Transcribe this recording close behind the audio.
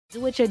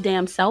Do It Your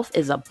Damn Self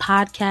is a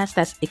podcast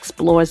that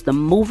explores the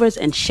movers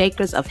and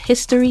shakers of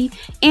history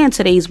and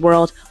today's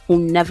world who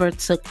never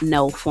took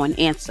no for an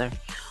answer.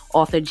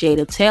 Author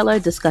Jada Taylor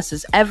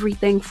discusses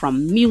everything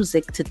from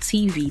music to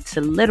TV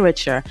to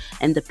literature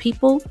and the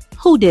people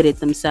who did it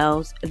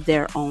themselves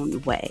their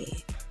own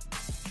way.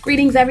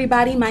 Greetings,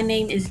 everybody. My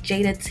name is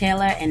Jada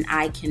Taylor, and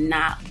I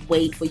cannot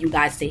wait for you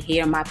guys to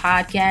hear my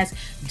podcast,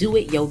 Do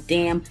It Your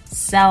Damn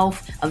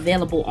Self,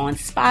 available on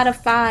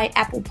Spotify,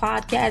 Apple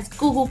Podcasts,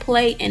 Google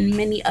Play, and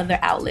many other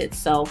outlets.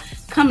 So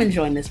come and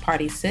join this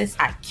party, sis.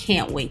 I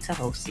can't wait to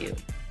host you.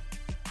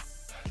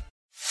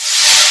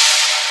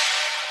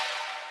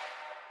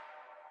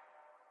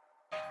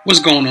 What's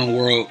going on,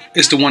 world?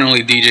 It's the one and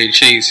only DJ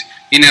Chase.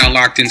 You're now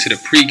locked into the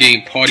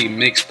Pregame Party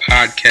Mix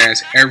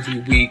podcast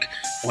every week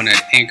on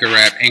that Anchor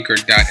app,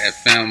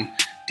 anchor.fm.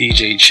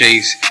 DJ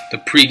Chase, the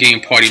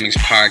Pregame Party Mix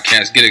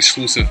podcast. Get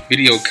exclusive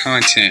video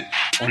content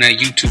on that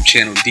YouTube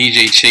channel,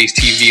 DJ Chase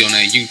TV on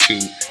that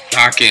YouTube.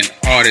 Lock in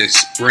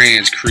artists,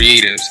 brands,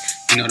 creatives.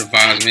 You know the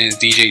vibes, man. It's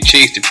DJ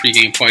Chase, the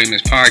Pregame Party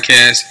Mix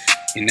podcast.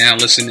 And now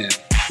listen in.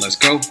 Let's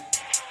go.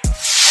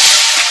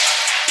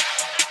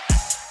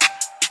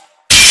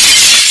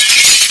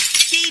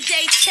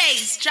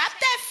 Drop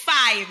that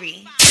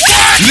fiery.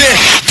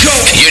 Let's go.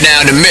 You're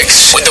now in the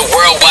mix with the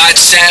Worldwide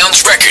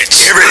Sounds Records.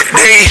 Every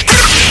day.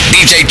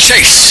 DJ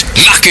Chase,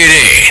 lock it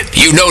in.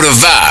 You know the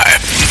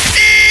vibe.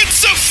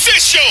 It's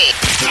official.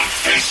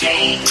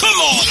 Come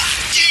on.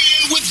 Lock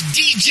in with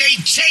DJ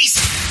Chase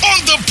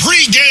on the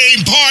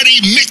Pregame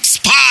Party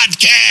Mix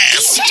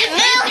podcast.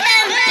 Welcome,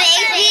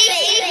 baby.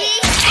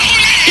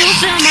 You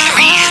feel my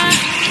aura.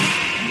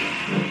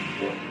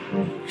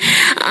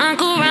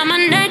 Ankle around my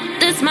neck,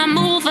 this my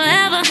move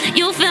forever.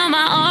 You feel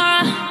my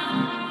aura.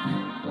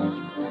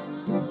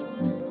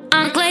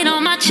 Anklet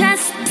on my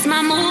chest, it's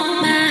my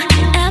move. My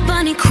Air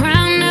Bunny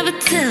crown, never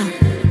tell.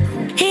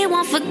 He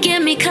won't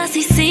forgive me cause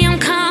he see I'm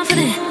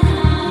confident.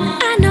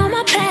 I know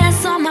my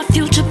past, all my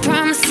future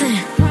promising.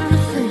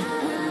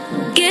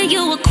 Get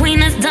you a queen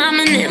that's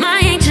dominant. My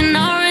ancient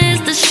aura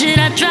is the shit.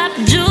 I drop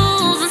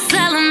jewels and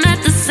sell them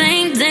at the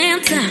same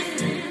damn time.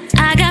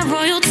 I got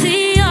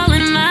royalty all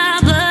in my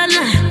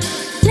bloodline.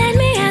 Let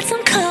me add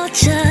some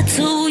culture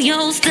to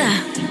your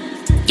style.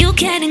 You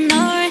can't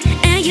ignore it,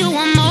 and you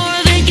want more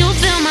of it. You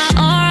feel my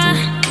aura.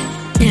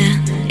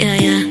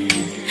 Yeah.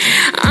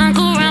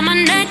 Ankle around my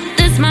neck,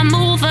 this my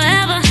move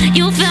forever.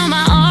 You feel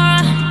my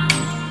aura.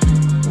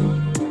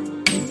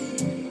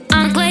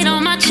 Anklet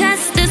on my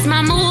chest, this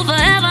my move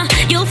forever.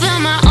 You feel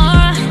my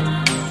aura.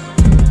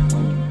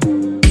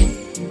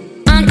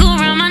 Ankle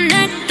around my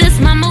neck, this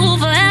my move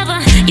forever.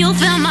 You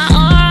feel my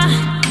aura.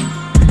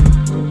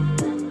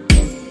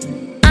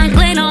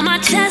 Anklet on my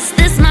chest,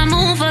 this my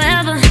move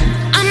forever.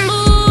 I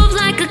move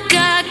like a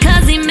god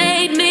cause he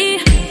made me.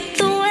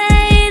 The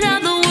weight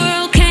of the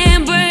world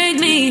can't break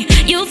me.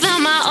 You feel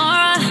my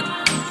aura.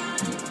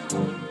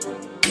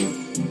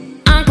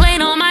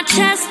 Anklet on my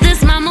chest,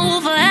 this my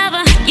move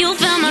forever. You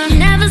feel my.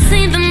 Never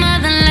seen the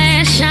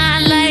motherland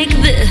shine like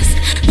this.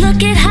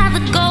 Look at how the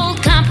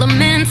gold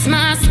complements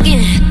my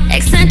skin.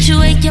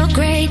 Accentuate your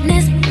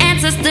greatness.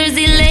 Ancestors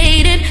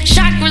elated,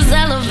 chakras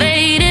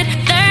elevated.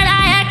 Third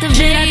eye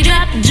activated. I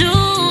drop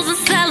jewels and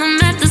sell them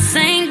at the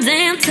same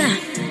damn time.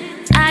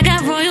 I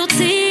got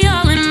royalty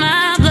all in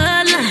my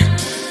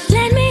bloodline.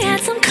 Let me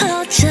add some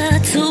culture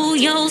to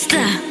your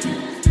style.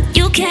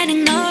 You can't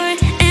ignore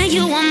it, and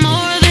you want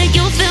more of it.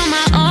 You feel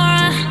my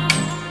aura.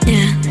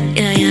 Yeah.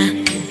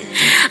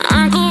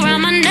 Ankle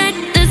around my neck,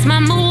 this my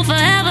move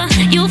forever.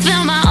 You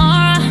feel my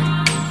aura.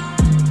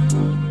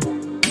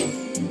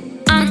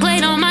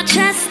 Anklet on my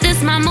chest,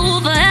 this my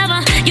move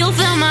forever. You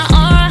feel my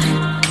aura.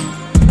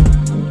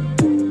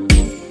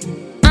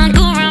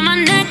 Ankle around my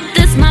neck,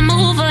 this my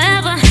move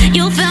forever.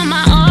 You feel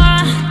my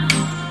aura.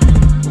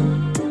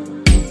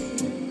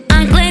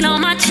 Anklet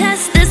on my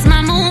chest, this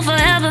my move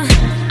forever.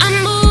 I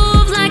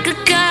move like a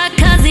god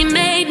cause he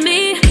made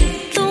me.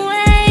 The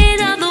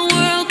weight of the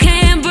world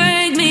can't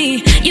break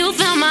me. You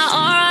feel my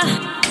aura.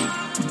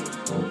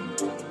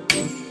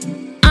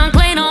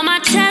 Anklet on my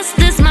chest,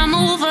 this my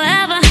move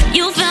forever.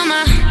 You feel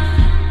my.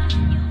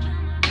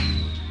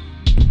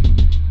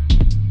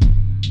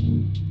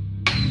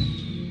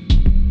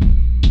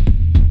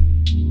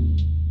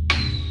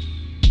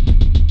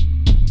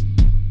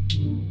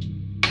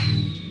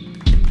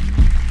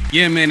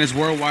 Yeah, man, it's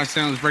Worldwide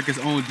Sounds Records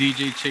own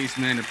DJ Chase,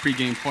 man, the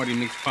Pregame Party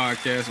Mix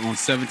podcast on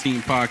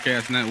 17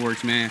 podcast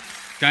networks, man.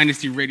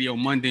 Dynasty Radio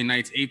Monday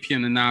nights, 8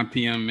 p.m. to 9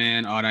 p.m.,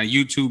 man. On our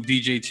YouTube,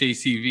 DJ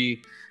Chase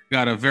TV.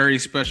 Got a very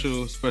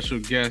special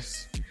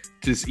guest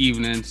this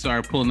evening.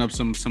 Sorry, pulling up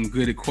some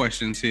good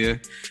questions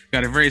here.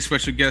 Got a very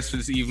special guest for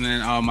this evening.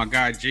 My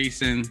guy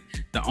Jason,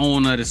 the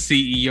owner, the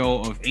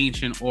CEO of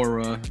Ancient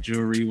Aura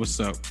Jewelry. What's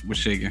up?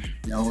 What's shaking?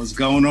 Yo, what's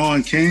going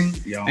on, King?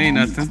 Yo, ain't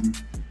nothing.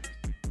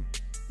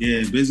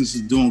 Yeah, business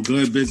is doing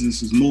good.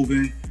 Business is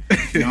moving.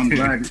 I'm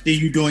glad to see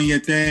you doing your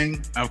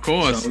thing. Of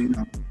course. So,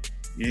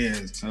 Yeah,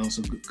 so it's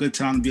a good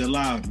time to be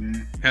alive,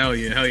 man. Hell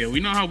yeah. We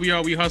know how we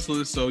are. We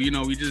hustlers, so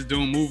we just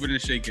doing moving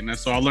and shaking.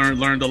 That's all. I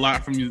learned a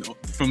lot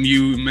from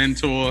you,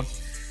 mentor.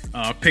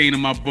 Pain in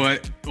my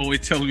butt,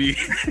 always tell me,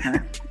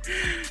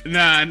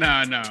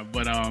 nah.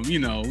 But I'm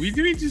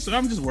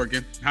just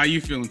working. How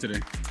you feeling today?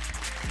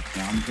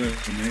 Nah, I'm good,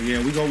 man.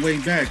 Yeah, we go way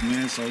back,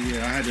 man. So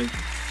yeah, I had to,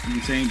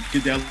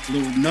 get that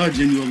little nudge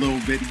in you a little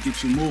bit to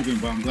get you moving.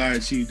 But I'm glad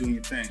to see you doing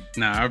your thing.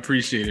 Nah, I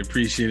appreciate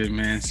it,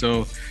 man.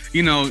 So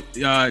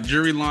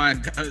jury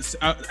line.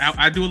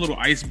 I do a little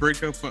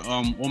icebreaker for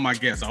all my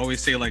guests. I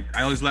always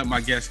let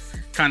my guests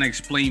kind of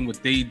explain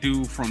what they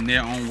do from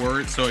their own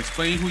words. So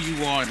explain who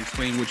you are and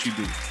explain what you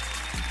do.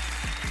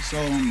 So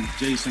I'm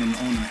Jason. I'm the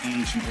owner of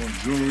Ancient Ore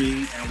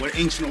Jewelry, and what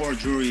Ancient Ore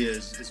Jewelry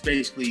is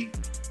basically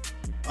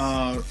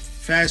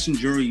fashion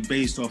jewelry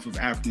based off of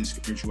African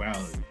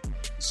spirituality.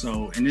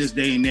 So in this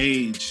day and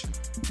age,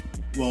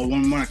 well, one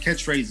of my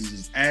catchphrases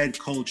is add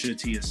culture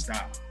to your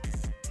style.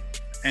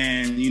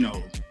 And,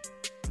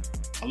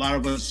 a lot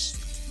of us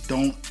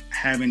don't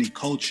have any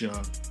culture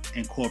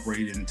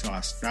incorporated into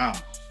our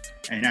style.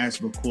 And that's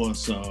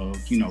because of,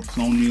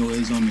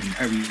 colonialism and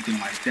everything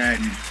like that.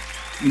 And,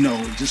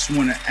 just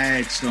want to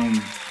add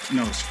some,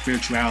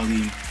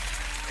 spirituality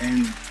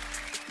and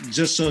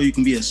just so you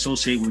can be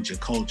associated with your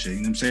culture. You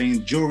know what I'm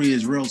saying? Jewelry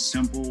is real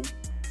simple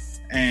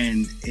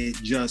and it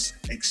just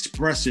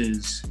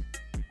expresses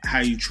how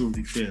you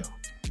truly feel.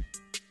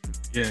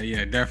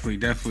 Yeah,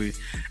 definitely.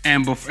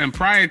 And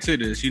prior to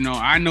this,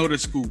 I know the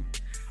scoop.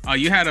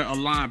 You had a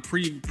line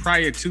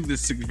prior to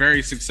this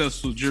very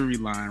successful jewelry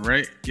line,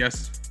 right?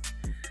 Yes.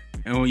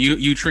 And when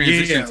you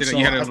transitioned to that,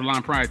 you had a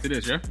line prior to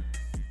this, yeah?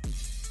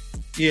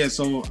 Yeah,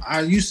 so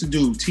I used to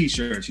do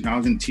t-shirts. I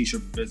was in the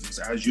t-shirt business,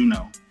 as you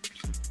know.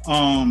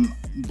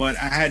 But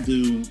I had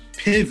to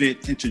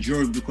pivot into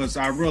jewelry because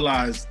I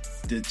realized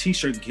the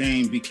t-shirt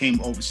game became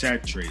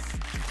oversaturated.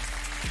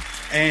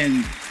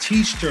 And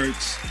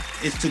t-shirts,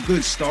 it's a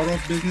good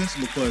start-off business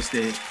because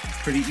they're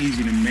pretty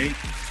easy to make.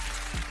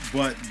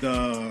 But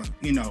the,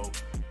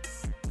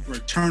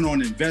 return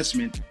on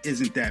investment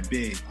isn't that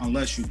big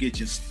unless you get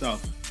your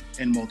stuff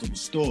in multiple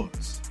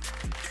stores.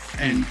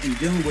 And in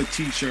dealing with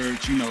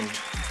t-shirts,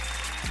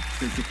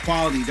 the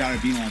quality got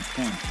to be on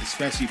point,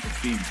 especially for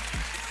females.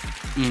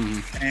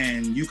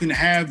 And you can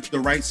have the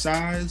right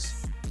size,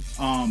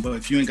 but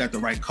if you ain't got the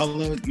right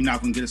color, you're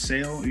not going to get a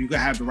sale. You can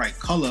have the right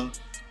color,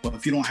 but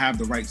if you don't have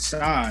the right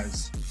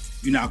size,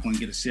 you're not going to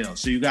get a sale.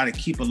 So you got to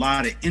keep a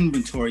lot of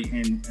inventory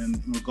in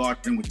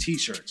regarding with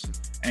t-shirts.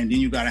 And then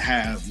you got to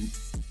have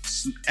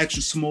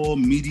extra small,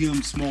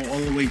 medium, small, all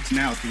the way to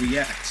now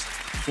 3X,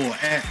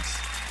 4X.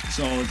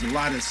 So it's a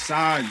lot of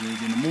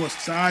sizes, and the more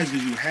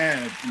sizes you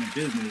have in a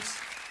business,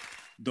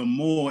 the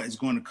more it's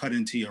going to cut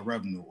into your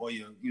revenue or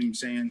your, you know what I'm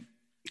saying?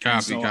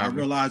 Copy. I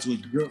realized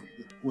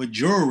with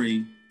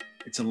jewelry,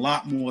 it's a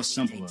lot more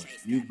simpler.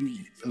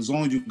 As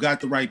long as you got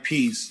the right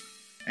piece,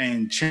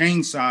 and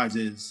chain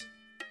sizes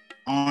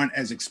aren't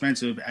as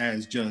expensive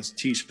as just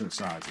t-shirt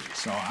sizes.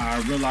 So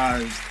I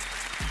realized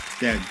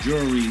that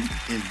jewelry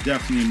is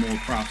definitely a more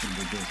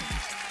profitable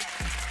business.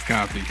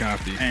 Copy.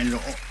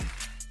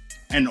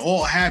 And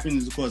all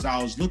happened because I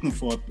was looking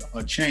for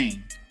a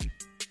chain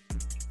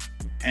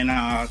and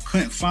I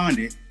couldn't find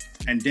it.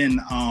 And then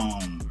I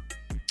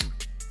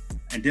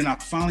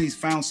finally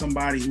found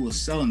somebody who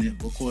was selling it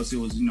because it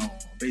was,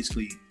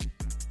 basically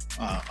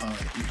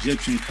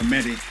Egyptian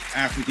Kemetic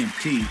African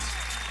piece.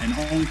 And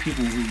the only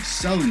people who were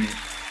selling it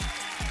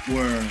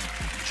were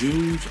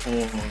Jews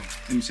or,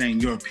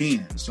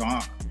 Europeans. So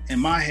in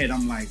my head,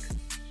 I'm like,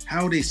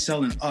 how are they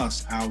selling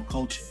us our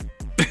culture?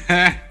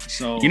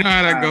 So you know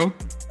how that go.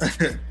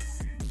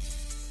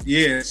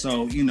 Yeah,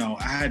 so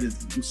I had to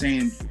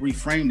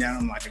reframe that.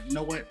 I'm like, you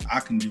know what, I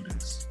can do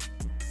this.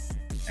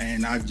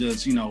 And I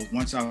just,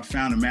 once I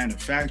found a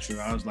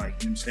manufacturer, I was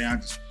like, I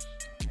just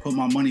put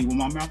my money where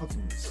my mouth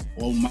is,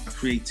 or my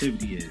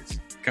creativity is.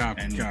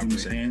 Copy.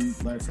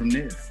 Like from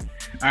there.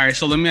 All right,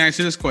 so let me ask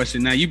you this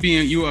question. Now,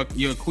 you're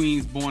a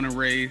Queens born and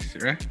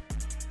raised, right?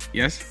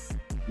 Yes.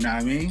 Know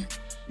what I mean?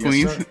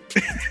 Queens.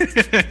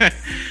 Yes,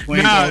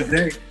 Queens all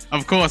day.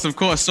 Of course.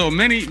 So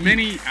many.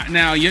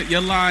 Now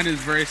your line is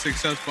very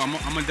successful. I'm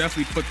gonna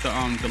definitely put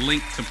the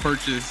link to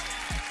purchase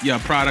your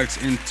products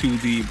into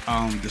the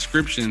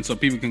description so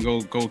people can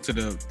go to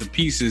the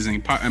pieces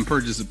and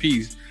purchase a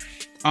piece.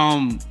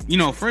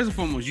 First and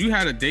foremost, you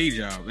had a day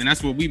job, and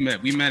that's where we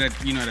met. We met at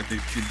at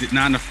the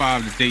 9 to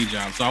 5, the day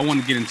job. So I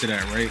want to get into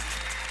that, right?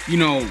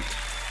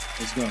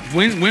 Let's go.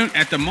 When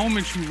at the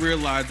moment you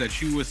realized that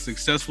you were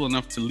successful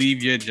enough to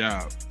leave your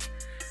job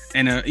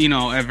and a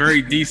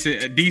very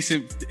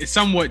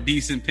somewhat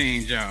decent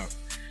paying job,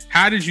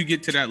 how did you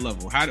get to that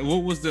level?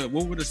 What were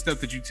the steps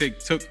that you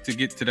took to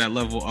get to that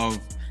level of,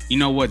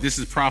 this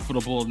is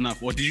profitable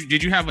enough? Or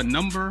did you have a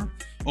number,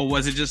 or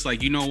was it just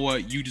like, you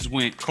just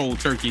went cold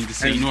turkey and just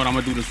say, I'm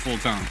gonna do this full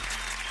time?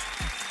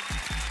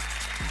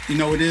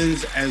 It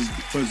is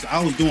because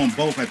I was doing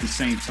both at the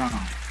same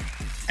time.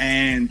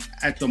 And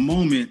at the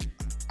moment,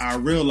 I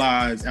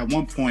realized at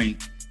one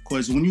point,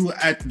 because when you were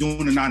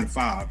doing the 9 to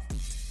 5,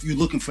 you're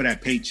looking for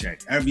that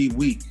paycheck every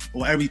week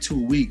or every 2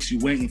 weeks.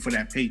 You're waiting for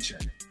that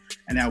paycheck,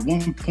 and at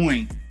one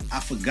point, I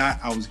forgot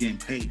I was getting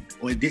paid,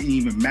 or it didn't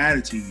even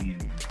matter to me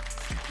anymore.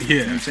 Yeah, you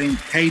know what I'm saying?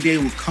 Payday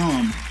would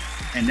come,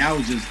 and that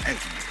was just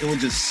it would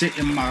just sit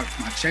in my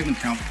checking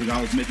account because I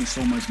was making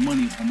so much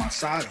money on my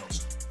side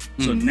hustle.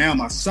 So now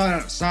my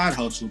side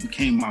hustle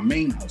became my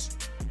main hustle.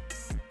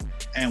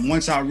 And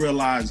once I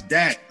realized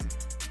that,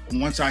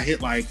 once I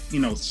hit like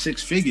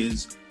 6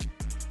 figures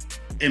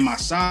in my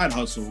side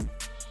hustle,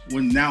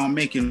 when now I'm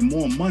making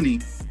more money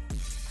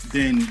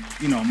than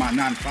my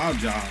 9-to-5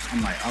 job,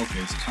 I'm like, okay,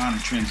 it's time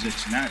to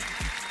transition out.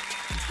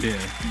 Yeah,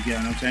 you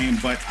get what I'm saying?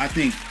 But I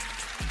think,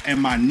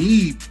 and my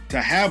need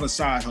to have a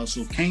side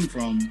hustle came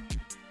from,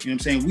 what I'm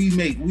saying, we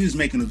was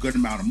making a good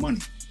amount of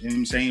money. You know what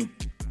I'm saying?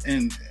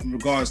 In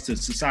regards to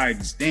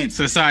society standards.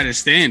 Society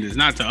standards,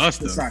 not to us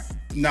though.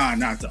 Nah,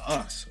 not to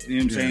us. You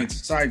know what I'm saying?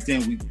 Society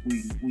standards,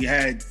 we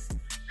had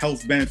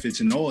health benefits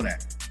and all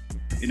that.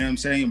 You know what I'm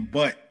saying?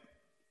 But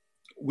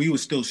we were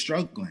still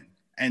struggling.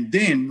 And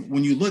then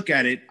when you look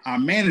at it, our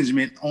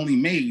management only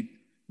made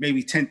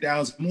maybe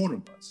 10,000 more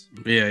than us.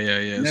 Yeah.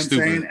 You know what I'm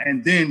saying?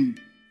 And then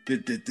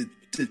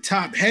the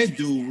top head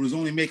dude was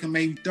only making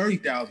maybe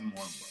 30,000 more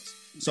than us.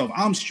 So if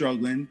I'm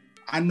struggling,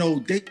 I know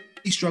they're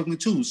struggling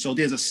too. So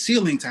there's a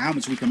ceiling to how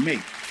much we can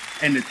make.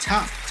 And the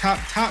top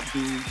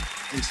dude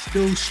is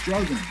still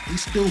struggling.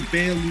 He's still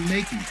barely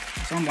making it.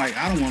 So I'm like,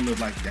 I don't want to live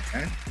like that.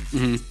 Mm-hmm.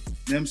 You know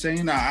what I'm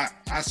saying? I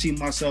see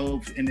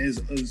myself, and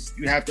is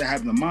you have to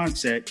have the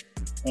mindset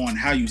on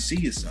how you see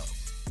yourself.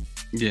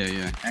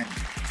 Yeah.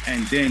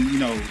 And then,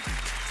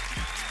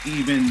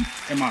 even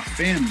in my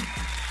family,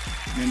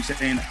 you know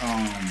what I'm saying?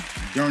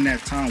 During that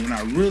time when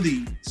I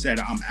really said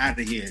I'm out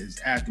of here is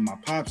after my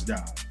pops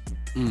died.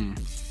 And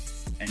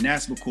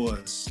that's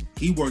because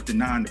he worked a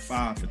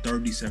 9-to-5 for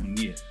 37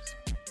 years.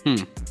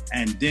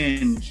 And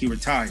then he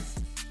retired.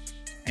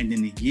 And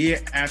then the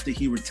year after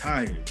he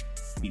retired,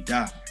 he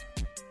died.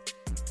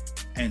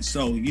 And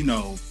so,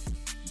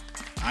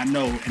 I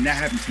know, and that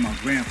happened to my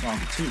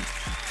grandfather too.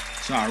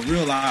 So I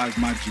realized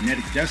my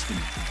genetic destiny.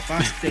 If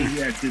I stay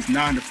here at this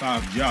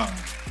 9-to-5 job,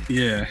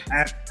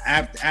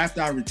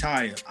 after I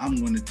retire, I'm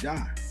going to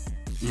die.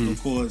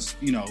 Because,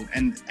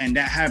 and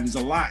that happens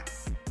a lot.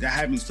 That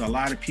happens to a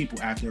lot of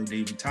people after they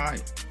retire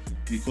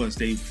because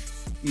they,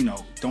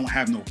 don't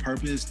have no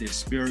purpose. Their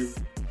spirit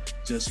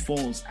just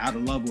falls out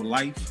of love with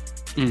life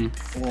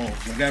or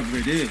whatever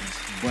it is.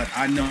 But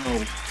I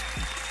know,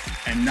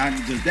 and not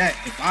just that,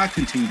 if I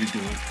continue to do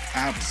it, I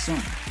have a son.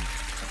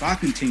 If I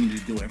continue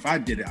to do it, if I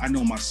did it, I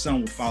know my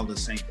son will follow the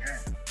same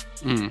path.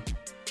 You know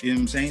what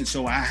I'm saying?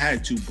 So I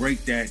had to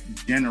break that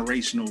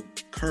generational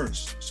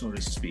curse, so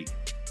to speak.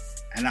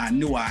 And I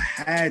knew I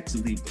had to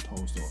leave the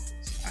post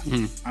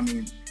office. I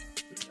mean,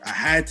 I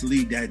had to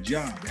leave that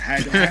job. It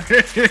had to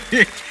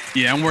happen.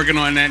 Yeah, I'm working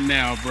on that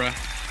now, bro.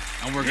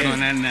 I'm working on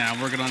that now.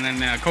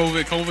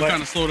 COVID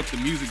kind of slowed up the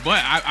music,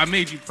 but I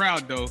made you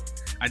proud though.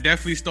 I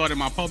definitely started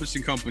my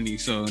publishing company.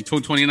 So in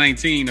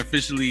 2019,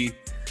 officially,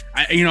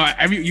 you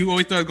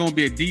always thought I was going to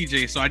be a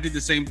DJ. So I did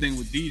the same thing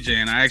with DJ,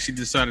 and I actually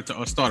decided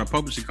to start a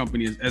publishing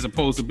company as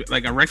opposed to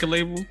like a record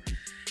label.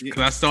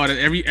 Because I started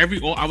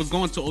I was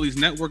going to all these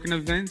networking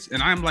events,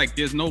 and I'm like,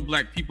 there's no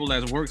black people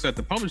that works at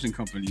the publishing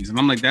companies, and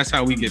I'm like, that's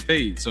how we get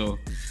paid. So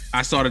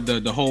I started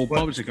the whole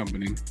publishing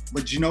company.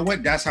 But you know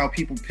what? That's how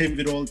people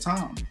pivot all the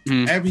time.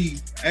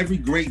 Every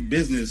great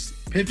business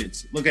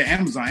pivots. Look at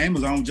Amazon.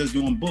 Amazon was just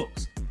doing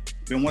books.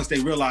 Then once they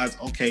realized,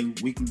 okay,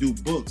 we can do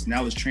books.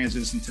 Now let's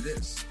transition to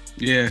this.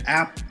 Yeah.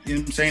 Apple, you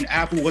know what I'm saying?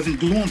 Apple wasn't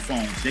doing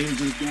phones. They were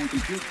just doing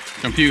computers.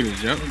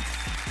 Computers, yep. You know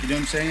what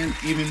I'm saying?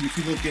 Even if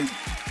you look at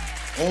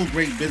all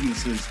great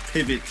businesses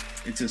pivot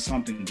into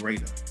something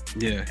greater.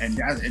 Yeah. And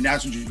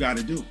that's what you got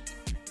to do.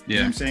 You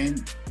know what I'm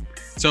saying?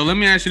 So let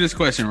me ask you this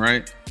question,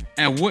 right?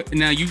 And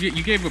now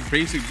you gave a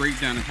basic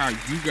breakdown of how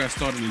you got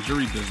started in the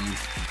jewelry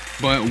business,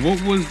 but what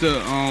was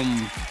the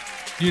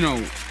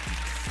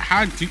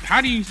how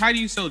do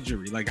you sell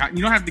jewelry? Like,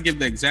 you don't have to give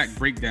the exact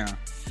breakdown.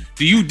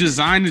 Do you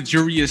design the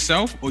jewelry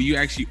yourself, or you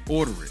actually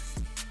order it?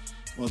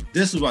 Well,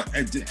 this is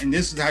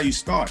this is how you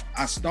start.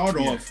 I start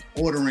off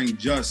ordering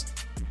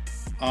just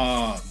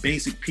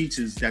basic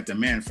pieces that the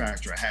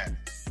manufacturer had,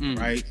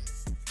 right?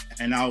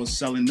 And I was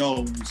selling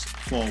those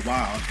for a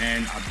while,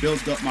 and I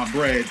built up my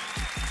bread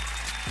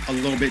a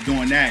little bit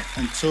doing that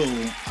until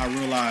I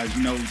realized,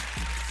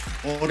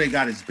 all they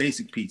got is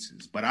basic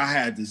pieces, but I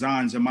had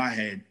designs in my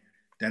head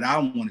that I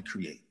want to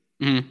create.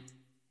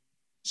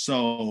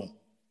 So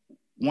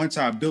once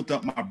I built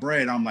up my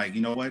bread, I'm like,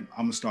 you know what?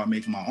 I'm gonna start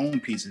making my own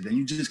pieces. And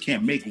you just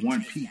can't make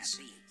one piece.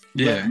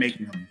 You're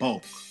making them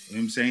bulk. You know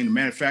what I'm saying? The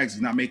manufacturer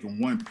is not making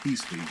one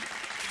piece for you. You know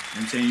what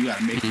I'm saying? You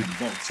gotta make them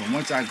bulk. So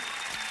once I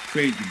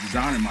created the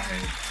design in my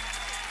head,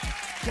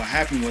 what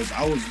happened was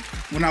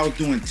when I was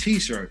doing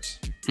t-shirts,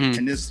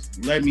 and this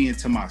led me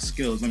into my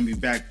skills. Let me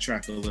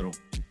backtrack a little.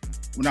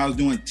 When I was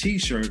doing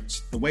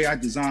t-shirts, the way I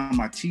designed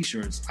my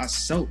t-shirts, I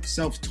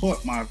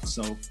self-taught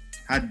myself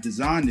how to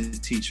design these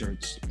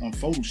t-shirts on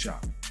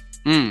Photoshop.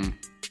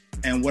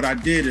 And what I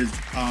did is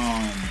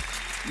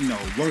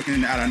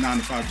working at a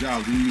 9-to-5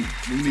 job,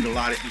 we meet a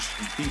lot of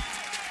interesting people.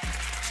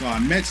 So I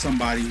met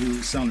somebody who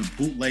was selling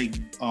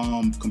bootleg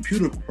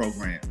computer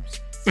programs.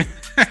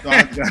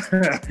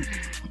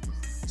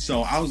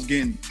 So I was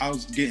getting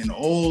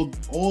all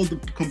the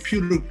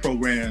computer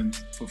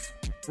programs for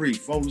free.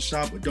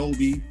 Photoshop,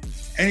 Adobe,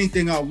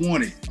 anything I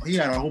wanted. He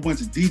had a whole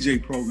bunch of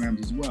DJ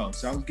programs as well.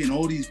 So I was getting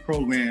all these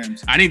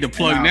programs. I need to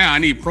plug now. I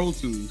need Pro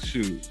Tools.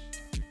 Shoot.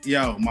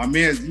 Yo, my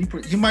man,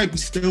 he might be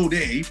still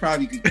there. He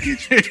probably could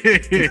get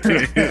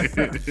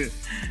you.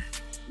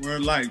 We're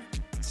like,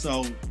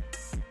 so,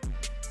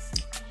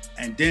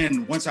 and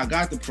then once I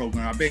got the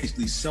program, I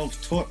basically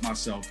self-taught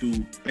myself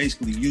through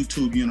basically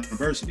YouTube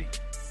University.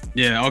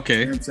 Yeah, okay.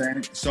 You know what I'm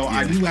saying? So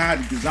I knew how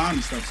to design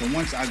and stuff. So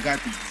once I got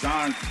the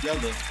design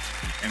together,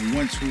 and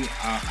once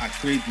I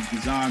create the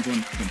designs on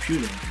the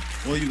computer,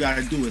 all you got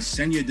to do is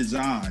send your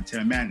design to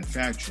a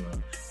manufacturer,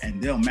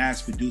 and they'll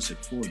mass produce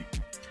it for you.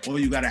 All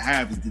you got to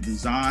have is the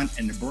design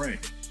and the bread.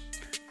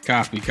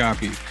 Copy.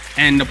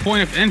 And the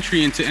point of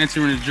entry into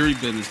entering the jewelry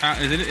business, how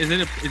is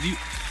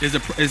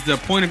the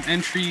point of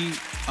entry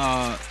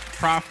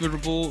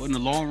profitable in the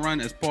long run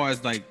as far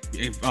as like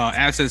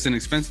assets and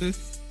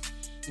expenses?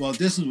 Well,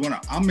 this is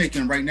what I'm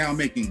making right now. I'm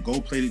making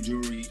gold-plated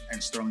jewelry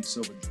and sterling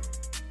silver jewelry.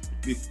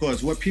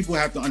 Because what people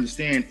have to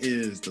understand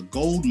is the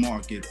gold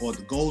market or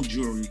the gold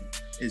jewelry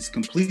is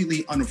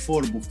completely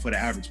unaffordable for the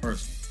average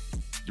person.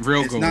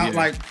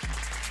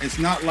 It's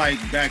not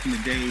like back in the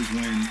days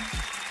when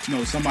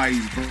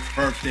somebody's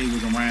birthday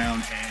was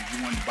around and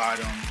you wanted to buy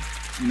them,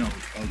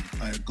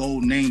 a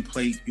gold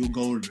nameplate. You'll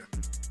go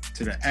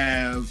to the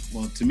Ave.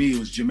 Well, to me, it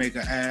was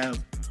Jamaica Ave.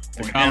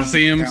 The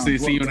Coliseum.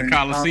 See you in the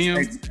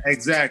Coliseum.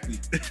 Exactly.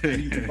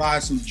 And you can buy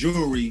some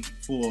jewelry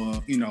for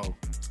 $100,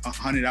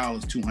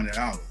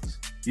 $200.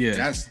 Yeah,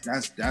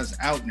 that's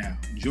out now.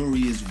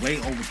 Jewelry is way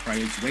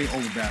overpriced, way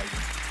overvalued,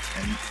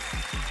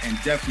 and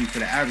definitely for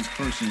the average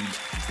person,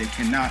 they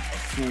cannot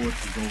afford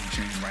a gold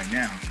chain right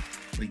now.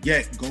 But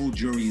yet, gold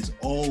jewelry is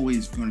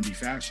always going to be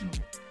fashionable,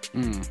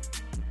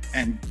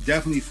 and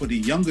definitely for the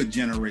younger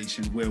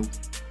generation, where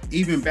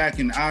even back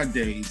in our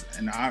days,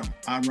 and I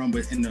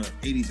remember in the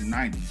 80s and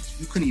 90s,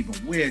 you couldn't even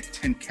wear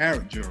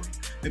 10-karat jewelry.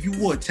 If you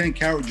wore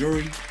 10-karat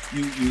jewelry,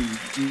 you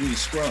was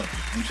scrubbed.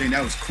 I'm saying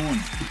that was corny.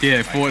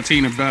 Yeah,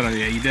 14 or better.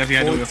 Yeah, you definitely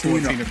had to wear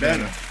 14 or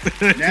better.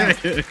 Now,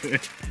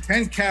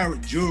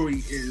 10-karat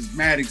jewelry is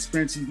mad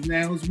expensive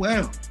now as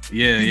well.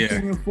 Yeah. You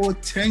can afford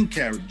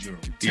 10-karat jewelry.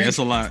 Yeah, it's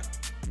a lot.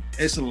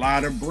 It's a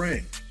lot of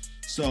bread.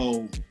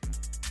 So,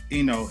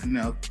 I'm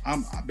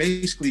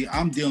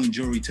dealing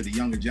jewelry to the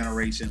younger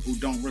generation who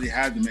don't really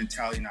have the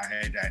mentality in our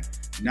head that,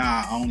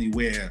 I only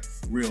wear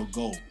real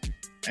gold.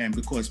 And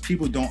because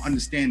people don't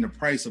understand the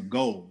price of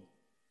gold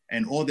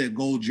and all their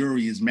gold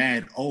jewelry is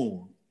mad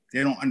old,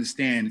 they don't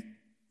understand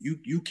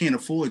you can't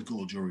afford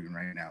gold jewelry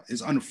right now.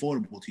 It's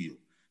unaffordable to you.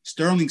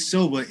 Sterling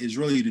silver is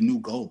really the new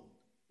gold.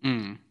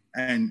 And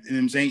you know what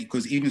I'm saying?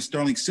 Because even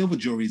sterling silver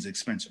jewelry is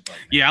expensive right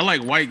now. Yeah, I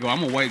like white gold.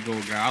 I'm a white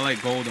gold guy. I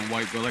like gold and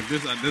white gold. Like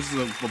this is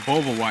a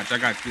Bova watch. I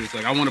got this.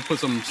 Like I want to put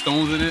some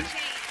stones in it,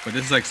 but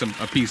this is like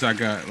a piece I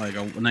got, like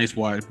a nice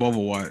watch, Bova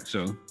watch.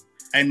 So.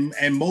 And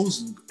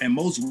most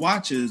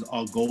watches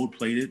are gold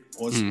plated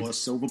or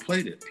silver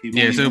plated.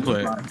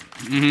 Silver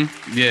plated.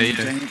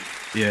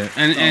 Yeah.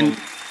 And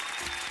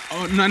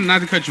not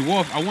to cut you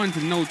off, I wanted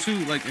to know too,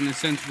 like in the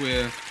sense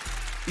where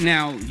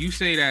now you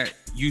say that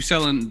you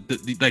selling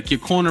like you're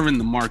cornering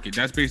the market.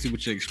 That's basically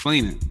what you're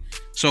explaining.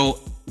 So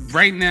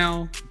right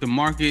now, the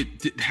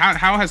market,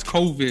 how has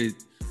COVID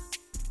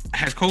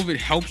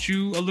helped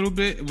you a little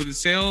bit with the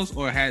sales,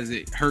 or has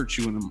it hurt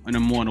you in a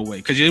more way?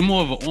 Because you're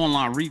more of an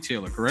online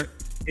retailer, correct?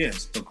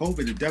 Yes, but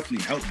COVID it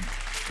definitely helped me.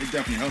 It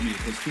definitely helped me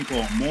because people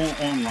are more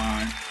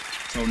online.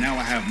 So now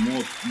I have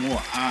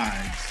more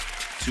eyes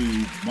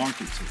to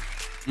market to.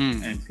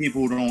 And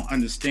people don't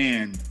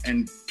understand.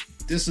 And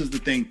this is the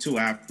thing too,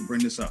 I have to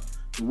bring this up.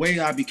 The way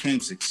I became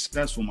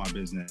successful in my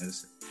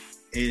business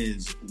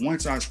is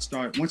once I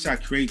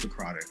create the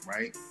product,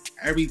 right?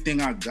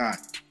 Everything I got,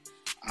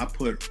 I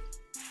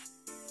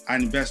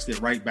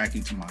invested right back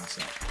into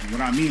myself. And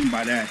what I mean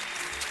by that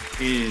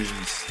is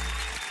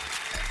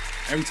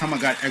every time I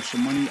got extra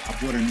money, I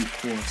bought a new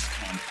course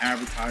on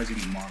advertising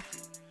and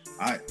marketing.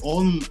 All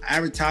them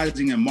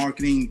advertising and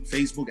marketing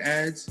Facebook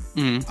ads,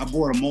 I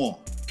bought them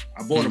all.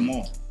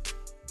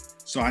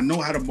 So I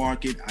know how to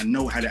market, I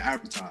know how to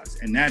advertise.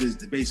 And that is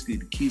basically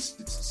the key to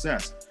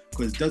success.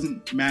 Because it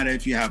doesn't matter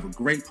if you have a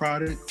great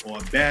product or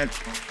a bad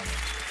product.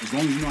 As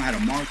long as you know how to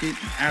market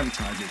and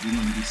advertise it, you're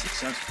going to be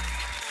successful.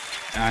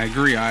 I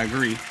agree.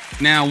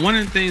 Now, one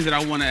of the things that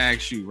I want to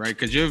ask you, right?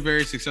 Because you're a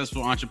very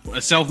successful entrepreneur,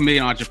 a self-made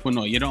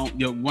entrepreneur.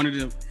 You're one of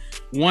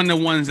the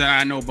ones that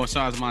I know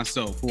besides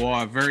myself who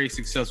are a very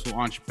successful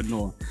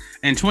entrepreneur.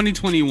 In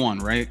 2021,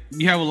 right?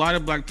 You have a lot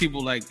of black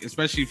people, like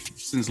especially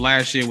since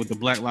last year with the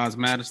Black Lives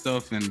Matter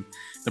stuff and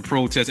the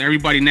protests.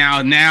 Everybody now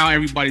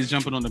everybody's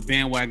jumping on the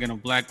bandwagon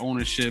of black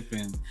ownership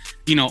and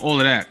all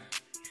of that.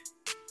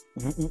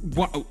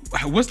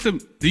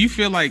 Do you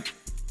feel like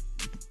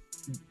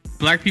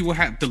Black people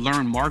have to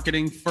learn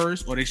marketing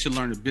first, or they should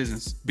learn the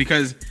business?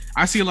 Because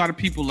I see a lot of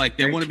people like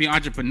they want to be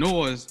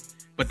entrepreneurs,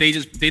 but they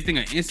think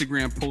an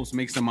Instagram post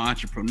makes them an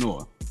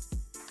entrepreneur.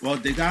 Well,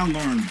 they gotta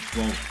learn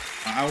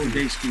both. I would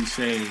basically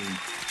say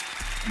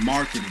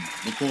marketing,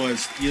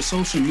 because your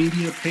social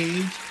media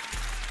page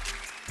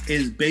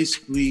is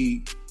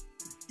basically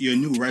your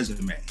new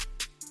resume,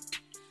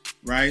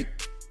 right?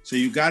 So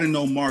you got to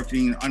know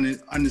marketing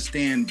and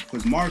understand,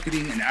 because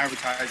marketing and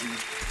advertising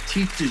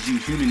teaches you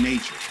human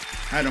nature,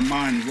 how the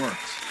mind works,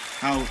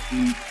 how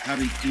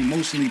to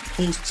emotionally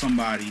pull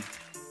somebody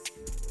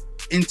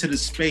into the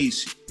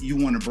space you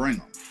want to bring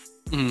them.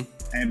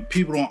 Mm-hmm. And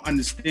people don't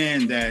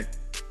understand that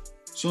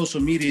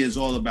social media is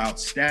all about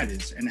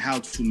status and how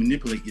to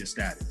manipulate your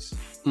status.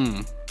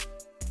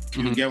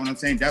 Mm-hmm. You get what I'm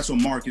saying? That's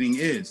what marketing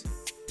is,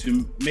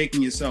 to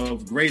making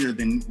yourself greater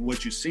than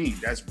what you're seeing.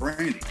 That's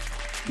branding.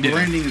 Yeah.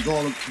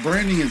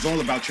 Branding is all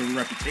about your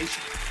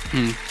reputation.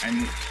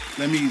 And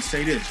let me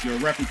say this: your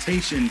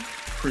reputation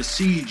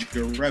precedes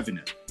your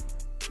revenue.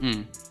 You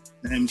know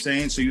what I'm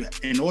saying? So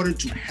in order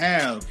to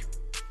have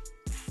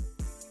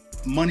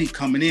money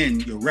coming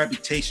in, your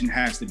reputation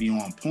has to be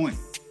on point.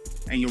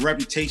 And your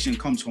reputation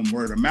comes from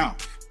word of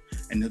mouth.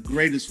 And the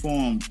greatest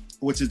form,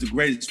 which is the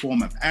greatest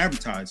form of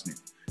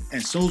advertisement,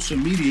 and social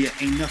media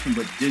ain't nothing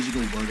but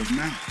digital word of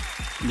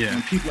mouth. Yeah.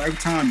 And every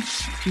time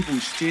people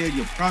share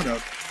your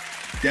product,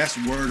 that's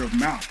word of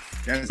mouth.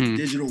 That's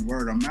digital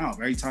word of mouth.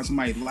 Every time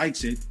somebody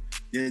likes it,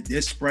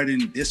 they're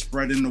spreading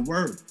the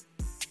word.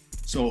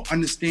 So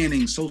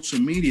understanding social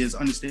media is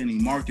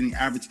understanding marketing,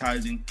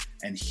 advertising,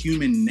 and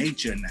human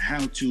nature, and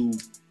how to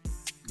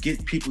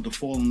get people to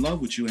fall in love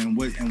with you and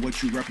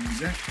what you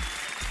represent.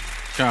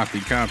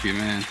 Copy,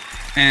 man.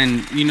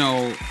 And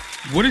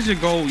what is your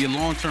goal, your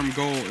long-term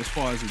goal, as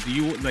far as do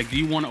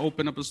you want to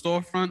open up a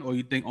storefront, or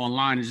you think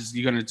online is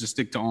you're gonna just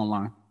stick to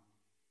online?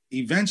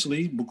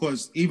 Eventually,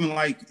 because even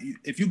like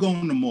if you go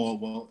in the mall,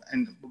 well,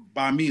 and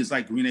by me it's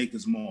like Green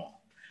Acres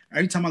Mall.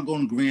 Every time I go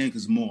in Green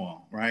Acres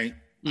Mall, right,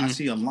 I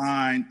see a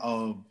line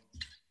of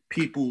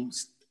people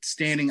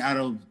standing out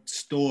of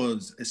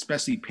stores,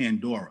 especially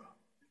Pandora.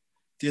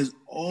 There's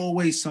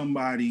always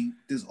somebody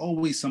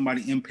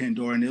in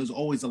Pandora, and there's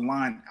always a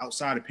line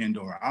outside of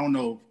Pandora. I don't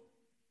know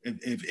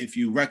if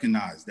you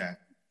recognize that.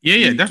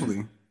 Yeah,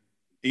 definitely.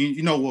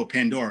 You know what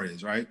Pandora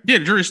is, right? Yeah,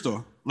 the jewelry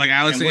store, like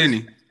Alex and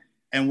Annie.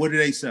 And what do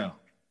they sell?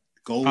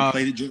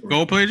 Gold-plated jewelry.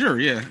 Gold-plated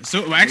jewelry, yeah.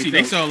 So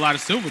they sell a lot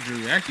of silver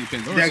jewelry. Actually,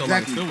 Pandora sells a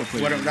lot of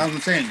silver-plated jewelry. That's what I'm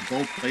saying.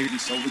 Gold-plated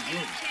and silver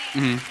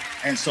jewelry.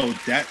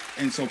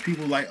 And so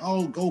people like,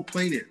 oh,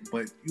 gold-plated,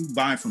 but you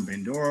buy from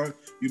Pandora,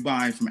 you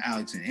buy from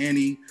Alex and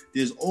Annie.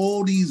 There's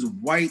all these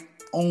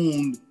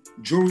white-owned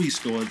jewelry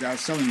stores that are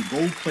selling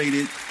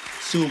gold-plated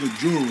silver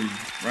jewelry,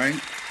 right?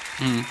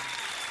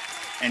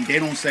 And they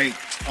don't say,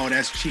 oh,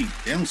 that's cheap.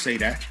 They don't say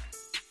that.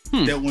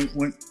 That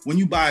when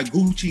you buy a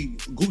Gucci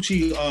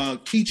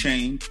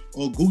keychain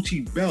or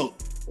Gucci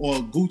belt or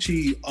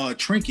Gucci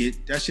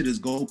trinket, that shit is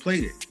gold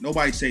plated.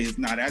 Nobody says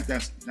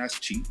that's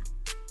cheap.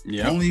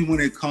 Yeah. Only when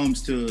it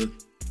comes to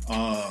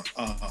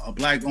a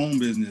black owned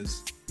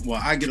business,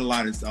 well, I get a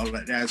lot of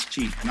that's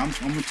cheap, and I'm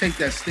gonna take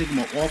that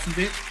stigma off of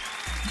it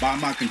by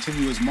my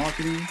continuous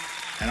marketing,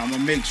 and I'm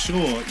gonna make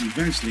sure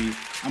eventually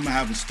I'm gonna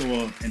have a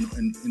store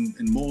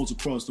in malls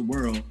across the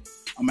world.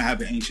 I'm gonna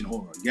have an Ancient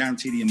Aura,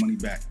 guaranteed your money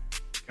back.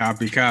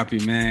 Copy,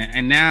 man.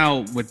 And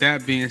now, with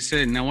that being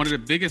said, now one of the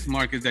biggest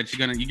markets that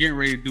you're getting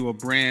ready to do a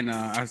brand,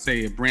 I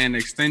say a brand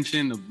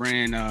extension, a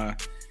brand,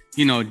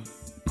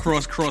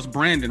 cross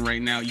branding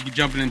right now. You're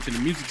jumping into the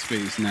music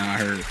space now.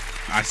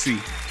 I see.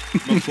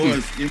 Of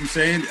course, you know what I'm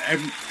saying?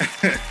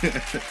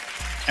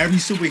 Every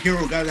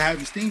superhero got to have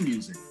his theme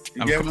music.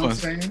 You get what I'm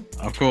saying?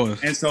 Of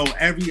course. And so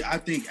I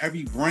think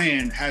every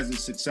brand has a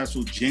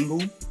successful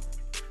jingle,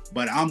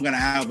 but I'm gonna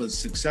have a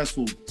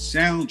successful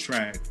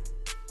soundtrack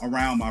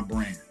around my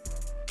brand,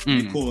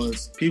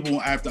 because people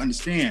have to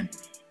understand,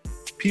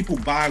 people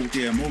buy with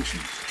their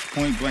emotions,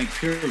 point blank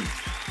period.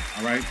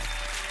 All right.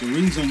 The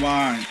reason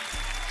why,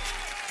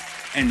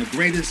 and the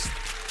greatest,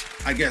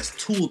 I guess,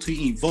 tool to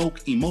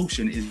evoke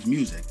emotion is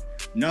music.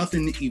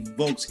 Nothing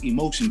evokes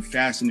emotion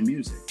faster than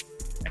music.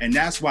 And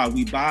that's why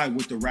we buy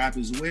what the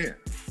rappers wear,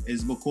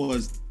 is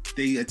because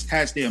they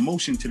attach their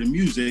emotion to the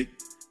music,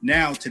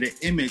 now to the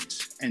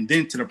image, and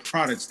then to the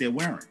products they're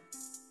wearing.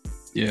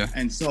 Yeah.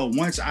 And so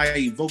once I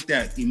evoke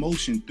that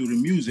emotion through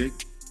the music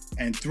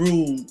and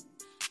through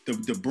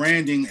the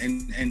branding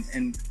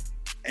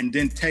and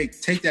then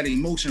take that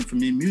emotion from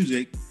the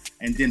music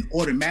and then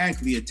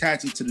automatically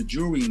attach it to the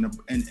jewelry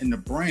and the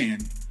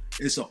brand,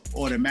 it's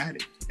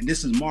automatic. And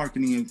this is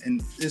marketing, and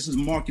this is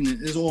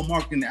all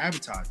marketing and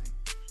advertising.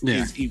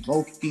 Yeah. It's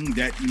evoking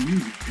that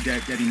music,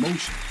 that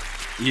emotion.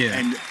 Yeah.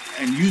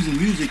 And using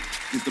music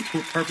is the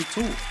perfect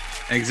tool.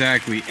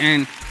 Exactly.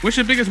 And what's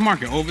your biggest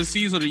market,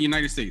 overseas or the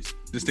United States?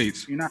 The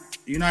States.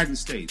 United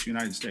States.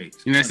 United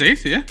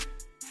States, yeah?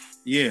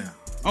 Yeah.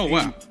 Oh,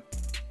 wow.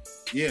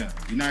 Yeah,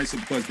 United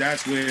States, because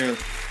that's where,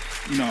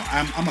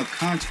 I'm a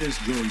conscious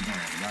jewelry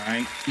brand,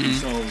 right? And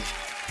so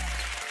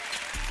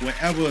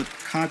wherever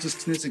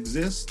consciousness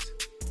exists,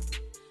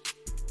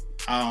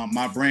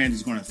 my brand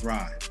is going to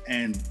thrive.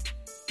 And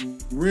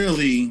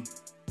really,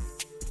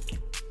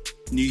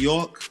 New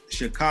York,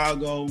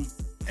 Chicago,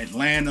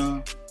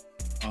 Atlanta,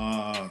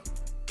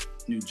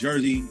 New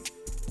Jersey,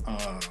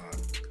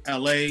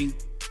 LA,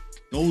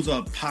 those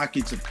are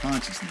pockets of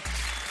consciousness.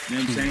 You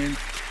know what I'm saying?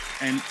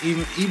 And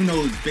even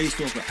though it's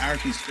based off of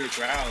African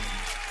spirituality,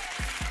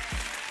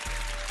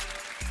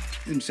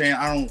 you know what I'm saying?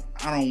 I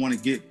don't want to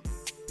get,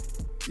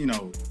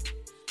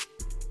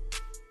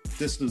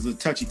 this is a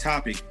touchy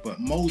topic, but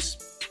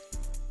most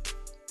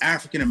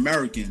African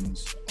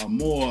Americans are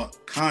more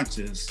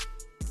conscious,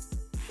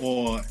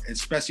 or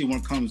especially when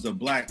it comes to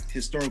Black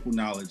historical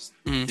knowledge,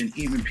 than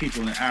even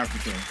people in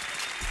Africa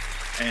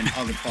and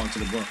other parts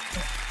of the world.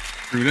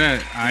 Through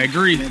that, I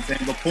agree. You know what I'm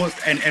saying? Because,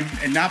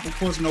 and not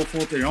because of no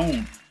fault of their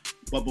own,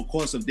 but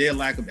because of their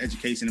lack of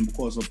education and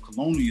because of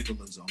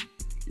colonialism,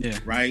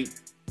 right?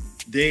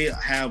 They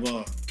have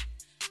a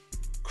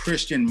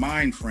Christian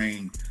mind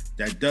frame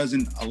that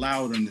doesn't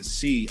allow them to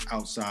see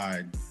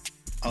outside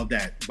of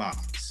that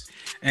box.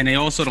 And they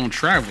also don't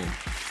travel.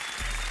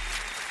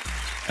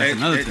 That's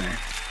another thing.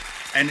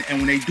 And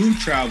when they do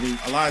travel,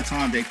 a lot of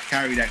times they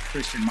carry that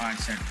Christian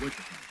mindset with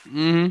them.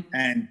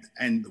 And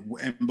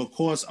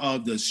because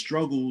of the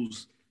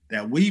struggles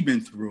that we've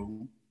been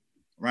through,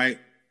 right?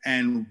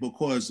 And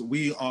because a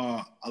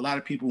lot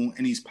of people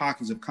in these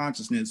pockets of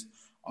consciousness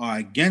are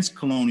against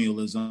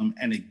colonialism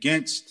and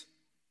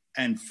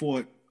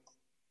fought,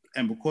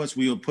 and because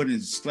we were put in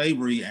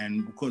slavery,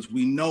 and because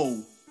we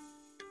know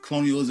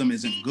colonialism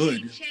isn't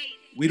good,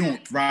 we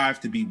don't thrive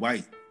to be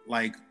white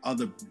like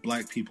other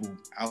Black people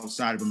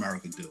outside of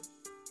America do.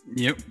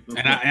 Yep.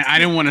 And I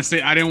didn't want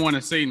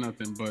to say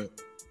nothing, but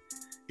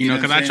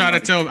because I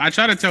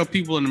try to tell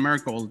people in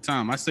America all the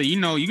time. I say,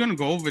 you're gonna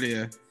go over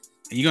there and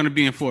you're gonna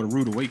be in for a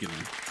rude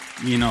awakening.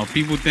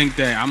 People think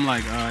that I'm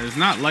like, it's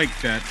not like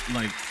that.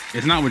 Like,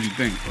 it's not what you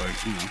think, but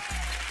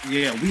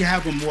Yeah, we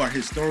have a more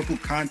historical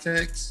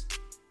context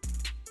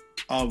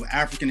of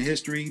African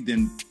history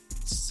than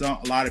a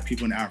lot of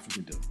people in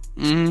Africa do.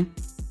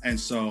 And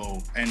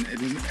so, and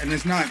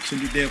it's not to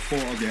their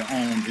fault of their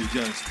own. It's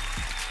just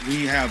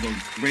we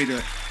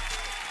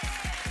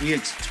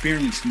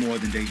experienced more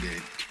than they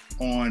did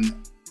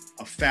on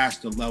a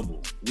faster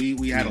level.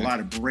 We had a lot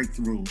of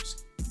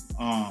breakthroughs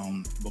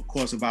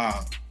because of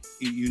our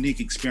unique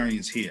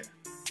experience here.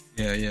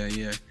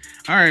 Yeah.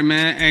 All right,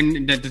 man.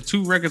 And the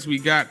two records we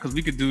got, because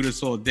we could do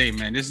this all day,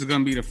 man. This is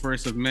gonna be the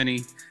first of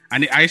many. I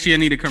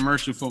need a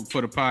commercial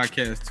for the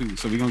podcast too.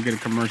 So we're gonna get a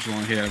commercial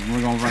on here.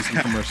 We're gonna run some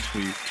commercials for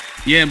you.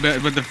 Yeah,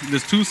 but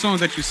there's two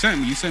songs that you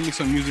sent me. You sent me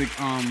some music.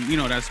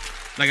 That's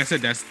like I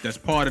said, that's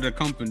part of the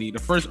company. The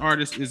first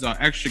artist is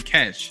Extra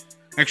Catch.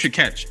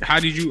 How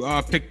did you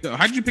pick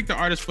the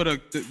artist for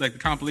the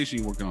compilation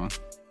you're working on?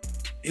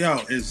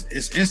 Yo,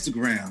 it's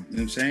Instagram. You know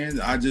what I'm saying?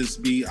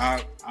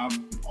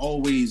 I'm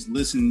always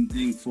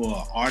listening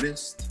for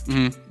artists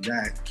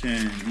that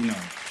can,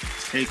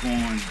 take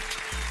on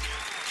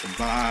the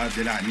vibe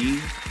that I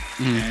need.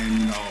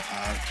 And,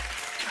 I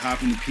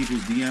hop into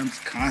people's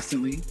DMs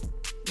constantly.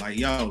 Like,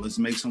 yo, let's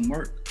make some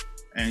work.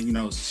 And,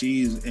 I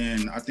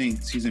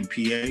think she's in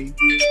PA.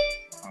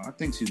 I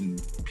think she's in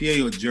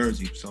PA or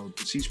Jersey, so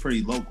she's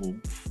pretty local.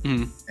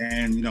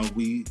 And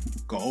we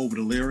go over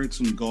the lyrics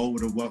and we go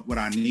over what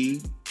I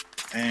need,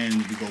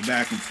 and we go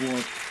back and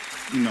forth,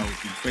 through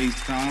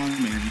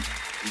FaceTime,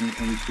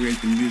 and we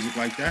create the music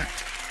like that.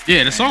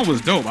 Yeah, the song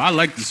was dope. I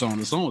liked the song.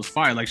 The song was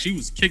fire. Like, she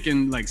was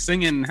kicking, like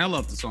singing hell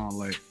up the song.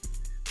 Like,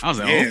 I was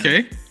like,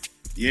 okay.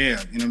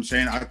 Yeah, you know what I'm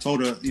saying? I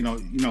told her,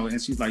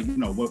 and she's like,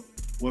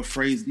 what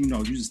phrase, you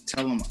just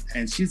tell them.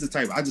 And she's the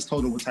type, I just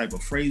told her what type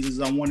of phrases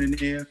I want in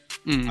there.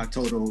 I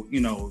told her,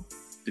 the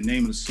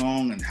name of the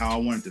song and how I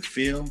wanted to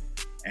feel.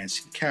 And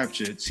she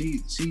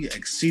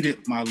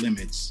exceeded my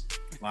limits.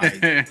 Like,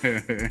 you know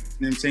what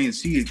I'm saying?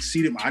 She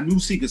exceeded I knew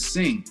she could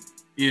sing.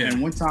 Yeah.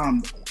 And one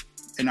time,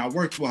 and I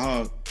worked with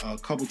her a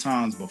couple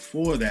times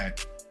before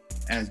that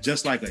as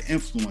just like an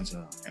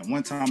influencer. And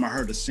one time I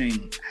heard her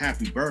sing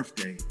Happy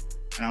Birthday.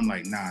 And I'm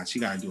like, nah, she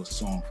got to do a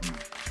song for me.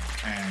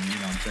 And you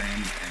know what I'm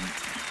saying?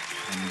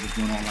 And it just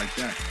went on like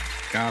that.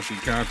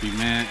 Copy,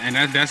 man. And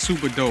that's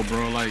super dope,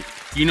 bro. Like,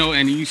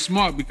 and you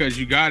smart because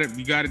you got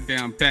it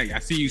down pat. I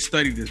see you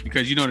study this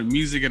because the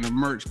music and the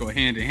merch go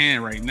hand in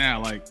hand right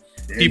now. Like,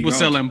 people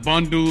selling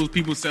bundles,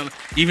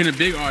 even the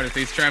big artists,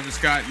 they Travis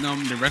Scott and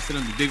them, the rest of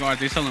them, the big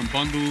artists, they selling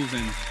bundles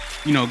and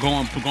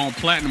going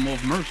platinum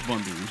off merch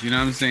bundles. You know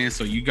what I'm saying?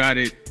 So you got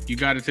it to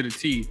the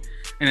T.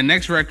 And the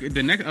next record,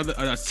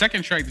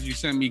 second track that you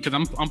sent me, because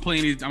I'm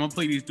playing these, I'm gonna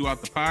play these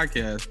throughout the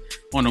podcast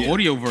on the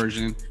audio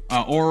version.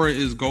 Aura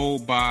is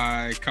Gold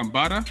by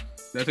Kambada.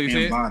 That's how you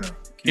say it?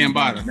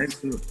 Kambada.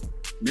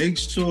 Make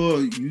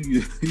sure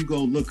you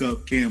go look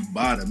up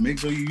Kambada. Make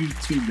sure you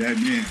YouTube that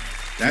man.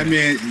 That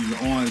man is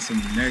on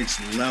some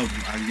next level.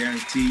 I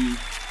guarantee you,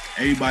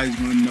 everybody's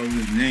gonna know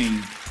his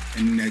name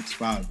in the next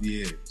 5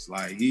 years.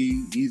 Like,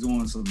 he's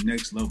on some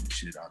next level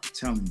shit, I'm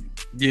telling you.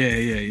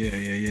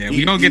 Yeah.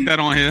 We gonna get that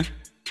on here.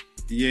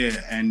 Yeah,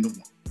 and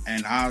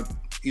I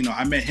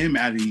met him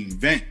at an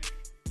event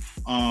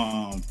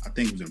I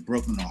think it was in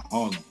Brooklyn or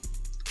Harlem.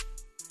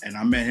 And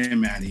I met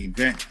him at an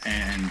event,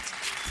 and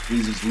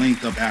we just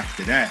linked up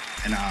after that.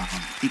 And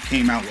he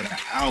came out with an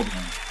album,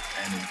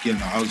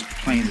 and I was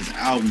playing his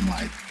album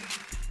like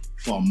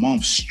for a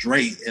month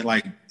straight. It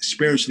like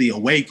spiritually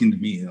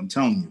awakened me. I'm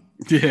telling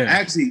you.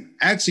 Yeah.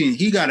 Actually,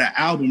 he got an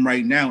album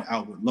right now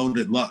out with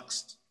Loaded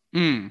Lux.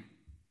 Him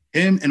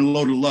and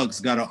Loaded Lux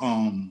got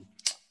an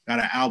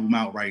album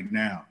out right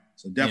now.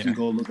 So definitely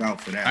go look out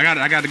for that.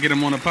 I got to get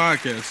him on the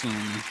podcast soon.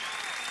 Man.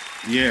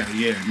 Yeah. I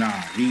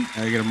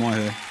gotta get him on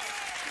here.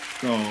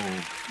 So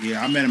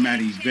I met him at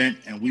the event,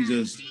 and we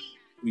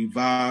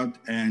vibed,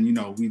 and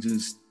we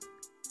just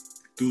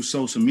through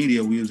social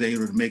media we was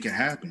able to make it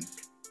happen.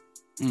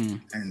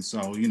 And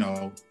so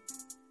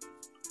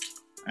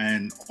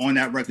and on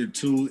that record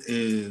too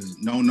is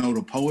No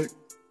the Poet.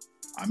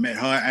 I met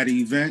her at the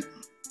event,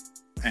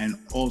 and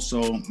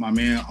also my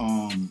man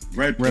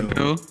Red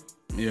Pill.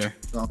 Yeah.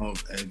 So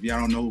if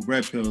y'all don't know who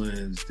Red Pill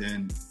is,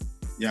 then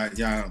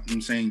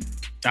I'm saying.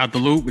 Out the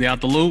loop. Yeah,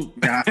 out the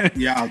loop. Out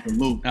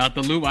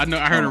the loop. I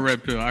heard a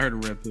Red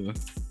Pill.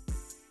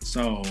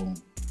 So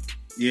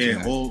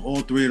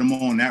all three of them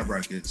on that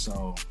record.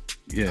 So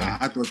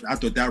I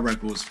thought that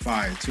record was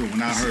fire too.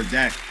 When I heard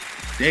that,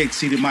 they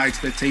exceeded my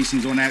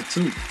expectations on that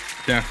too.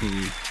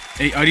 Definitely.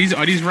 Hey, are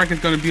these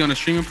records going to be on the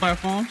streaming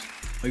platforms?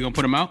 Are you going to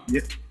put them out?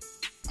 Yeah.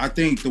 I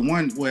think the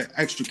one where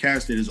Extra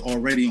Casted is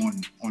already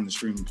on the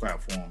streaming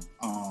platform.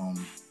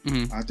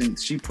 I think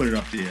she put it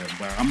up there,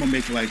 but I'm gonna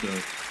make like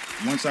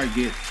once I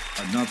get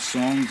enough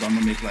songs, I'm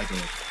gonna make like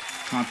a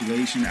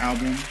compilation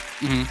album,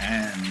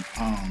 and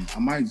I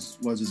might as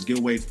well just give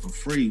away for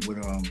free with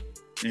you know what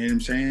I'm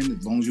saying?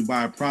 As long as you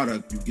buy a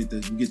product, you get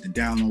the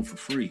download for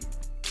free.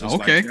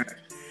 Okay. Like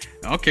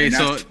okay,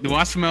 so do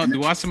I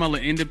smell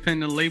an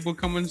independent label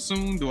coming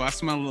soon? Do I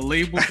smell a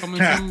label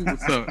coming soon?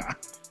 What's up?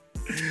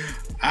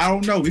 I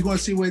don't know. We're gonna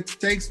see where it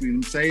takes me.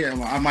 I'm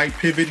saying I might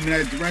pivot in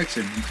that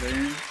direction. I'm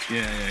saying.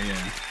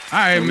 Yeah. All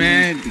right,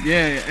 man.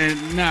 Yeah,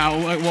 and now,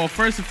 well,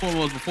 first and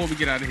foremost, before we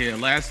get out of here,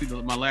 my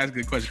last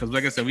good question, because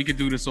like I said, we could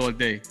do this all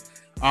day.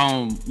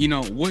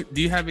 What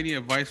do you have any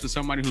advice for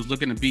somebody who's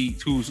looking to be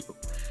who's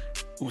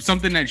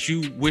something that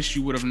you wish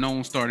you would have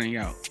known starting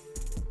out?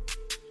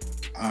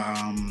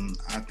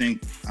 I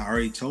think I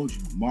already told you,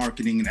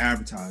 marketing and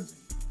advertising.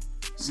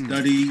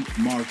 Study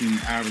marketing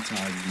and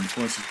advertising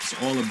because it's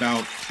all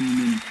about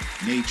human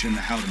nature and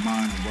how the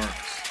mind works. You know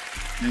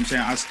what I'm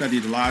saying? I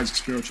studied a lot of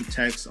spiritual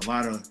texts, a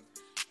lot of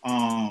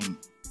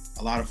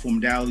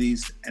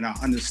formalities, and I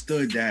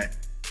understood that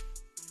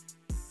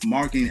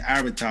marketing and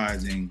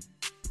advertising,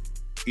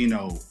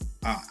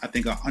 I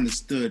think I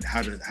understood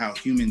how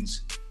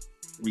humans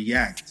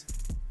react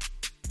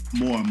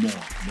more and more,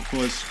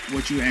 because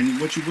what you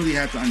really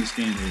have to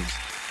understand is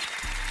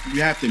you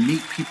have to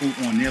meet people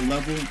on their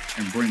level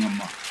and bring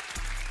them up.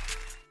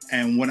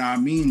 And what I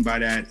mean by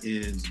that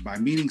is, by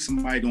meeting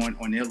somebody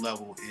on their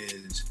level,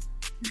 is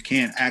you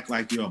can't act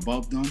like you're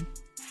above them.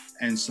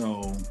 And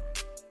so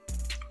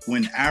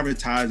when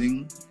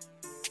advertising,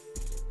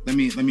 let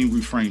me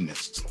reframe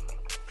this.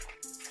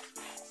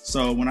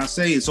 So when I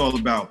say it's all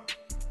about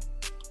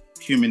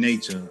human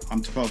nature,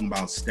 I'm talking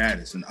about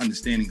status and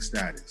understanding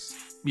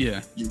status.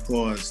 Yeah.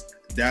 Because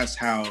that's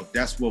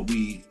what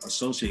we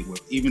associate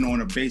with. Even on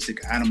a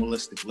basic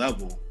animalistic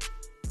level,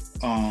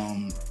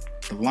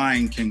 the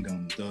Lion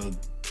Kingdom,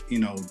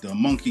 the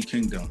Monkey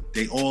Kingdom,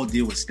 they all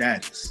deal with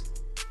status.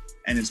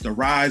 And it's the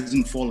rise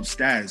and fall of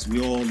status.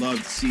 We all love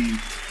to see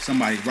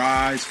somebody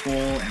rise, fall,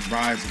 and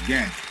rise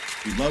again.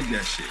 We love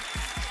that shit.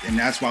 And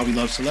that's why we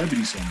love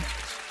celebrities so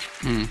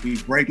much.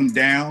 We break them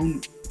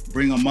down,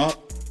 bring them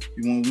up.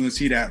 We want to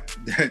see that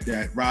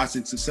rise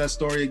and success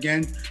story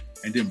again,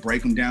 and then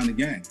break them down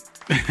again.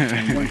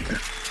 And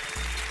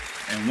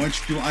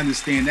once you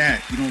understand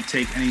that, you don't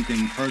take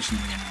anything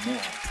personally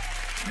anymore.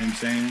 You know what I'm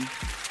saying?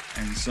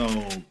 And so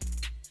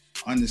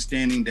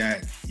understanding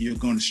that you're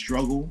going to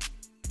struggle,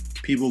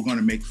 people are going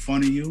to make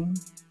fun of you,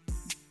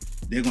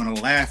 they're going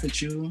to laugh at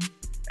you,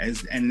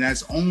 and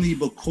that's only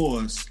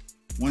because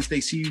once they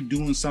see you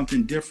doing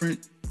something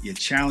different, you're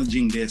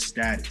challenging their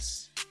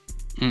status.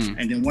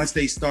 And then once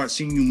they start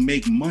seeing you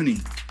make money,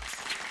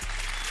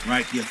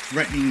 right, you're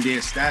threatening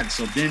their status.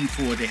 So then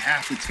they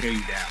have to tear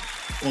you down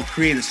or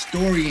create a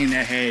story in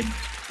their head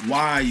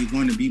why you're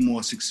going to be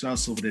more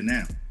successful than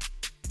them.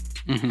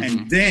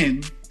 And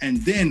then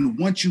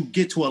once you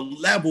get to a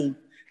level,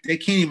 they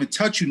can't even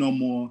touch you no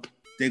more.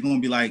 They're going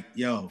to be like,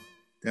 yo,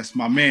 that's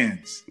my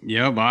man's.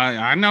 Yeah, but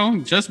I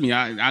know. Trust me.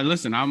 I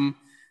listen.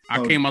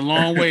 I came a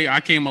long way.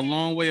 I came a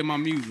long way in my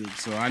music,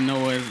 so I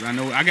know.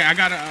 I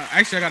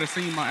gotta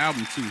send you my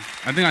album too.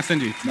 I think I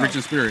send you Rich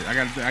in Spirit. I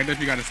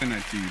definitely gotta send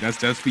that to you.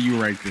 That's for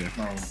you right there.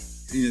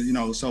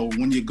 So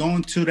when you're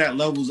going to that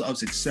levels of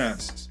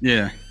success,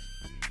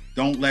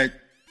 don't let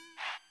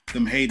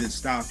them haters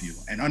stop you,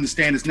 and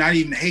understand it's not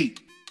even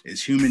hate.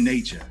 It's human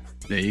nature.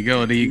 There you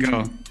go.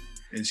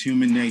 It's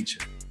human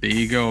nature. There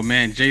you go,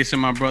 man. Jason,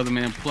 my brother,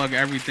 man. Plug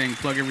everything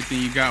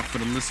you got for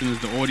the listeners,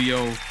 the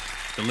audio,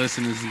 the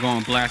listeners is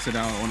going to blast it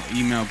out on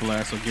email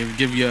blast. So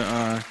give your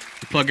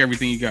plug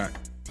everything you got.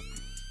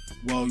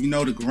 Well, you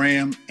know the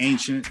gram,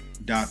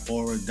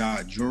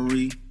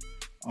 ancient.aura.jewelry.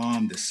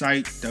 The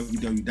site,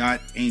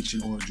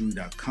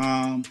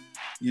 www.ancientaurajewelry.com.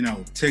 You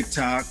know,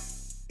 TikTok,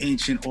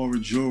 Ancient Aura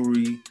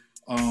Jewelry.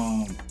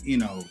 You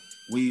know,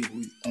 we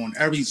on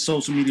every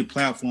social media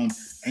platform,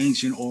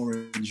 Ancient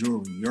Aura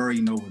Jewelry. You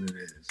already know what it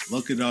is.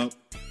 Look it up.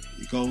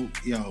 Go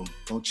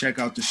check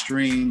out the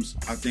streams.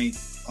 I think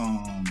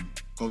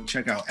go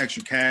check out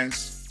Extra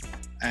Cast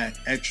at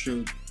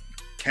Extra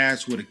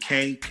Cast with a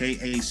K,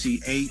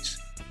 K-A-C-H.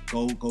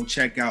 Go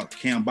check out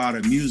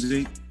Cambada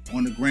Music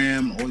on the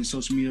gram, all these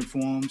social media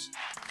forums.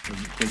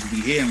 Because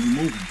we here and we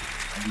moving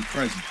and we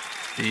present.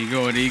 There you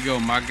go.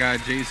 My guy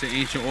Jason,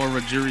 Ancient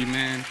Aura Jewelry,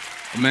 man.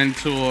 A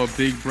mentor,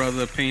 big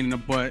brother, pain in the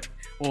butt.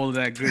 All of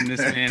that goodness,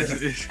 man.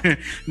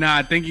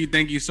 Nah, thank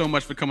you so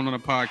much for coming on the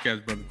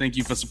podcast, brother. Thank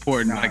you for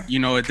supporting. Nah. Like, you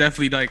know, it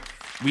definitely like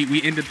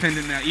we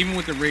independent now. Even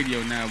with the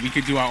radio now, we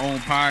could do our own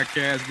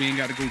podcast. We ain't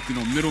got to go through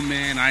no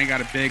middleman. I ain't got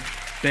to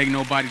beg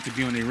nobody to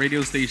be on a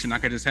radio station. I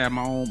could just have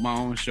my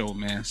own show,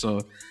 man.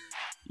 So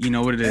you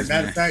know what it is.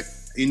 Matter of fact,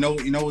 you know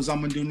what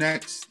I'm gonna do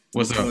next?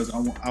 What's because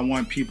up? I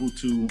want people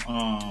to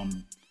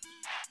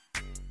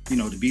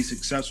to be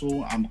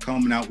successful. I'm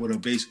coming out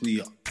with basically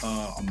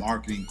a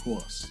marketing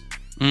course.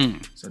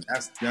 So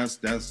that's because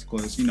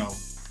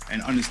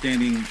and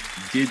understanding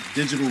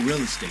digital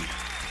real estate.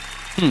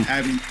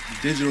 Having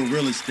digital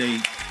real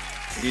estate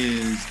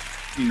is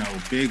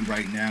big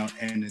right now,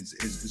 and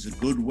is a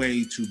good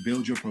way to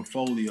build your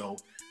portfolio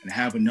and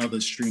have another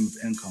stream of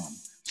income.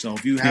 So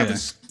if you have a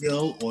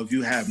skill or if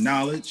you have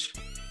knowledge,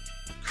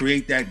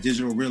 create that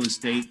digital real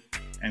estate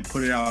and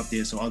put it out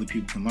there so other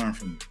people can learn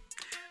from it.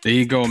 There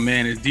you go,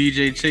 man. It's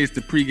DJ Chase, the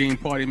Pregame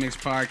Party Mix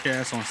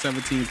podcast on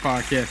 17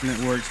 podcast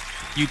networks,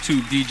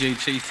 YouTube, DJ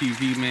Chase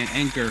TV, man,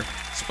 Anchor,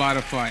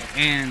 Spotify,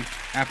 and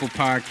Apple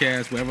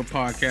Podcasts, wherever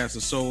podcasts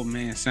are sold,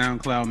 man,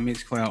 SoundCloud,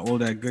 Mixcloud, all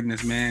that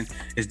goodness, man.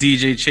 It's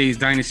DJ Chase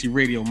Dynasty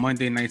Radio,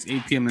 Monday nights,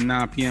 8 p.m. to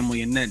 9 p.m. on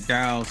your net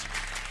dials.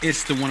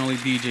 It's the one only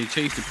DJ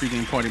Chase, the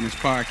Pregame Party Mix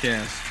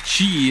podcast.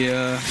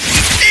 Cheer.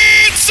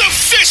 It's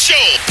official.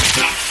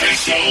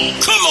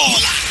 Come on.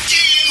 Lock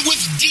in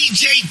with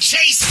DJ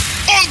Chase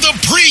on the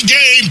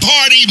Pregame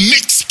Party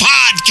Mix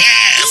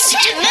podcast.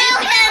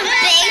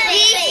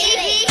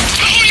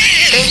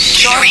 This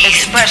short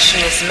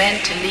expression is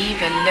meant to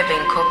leave a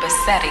living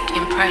copacetic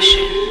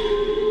impression.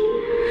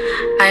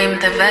 I am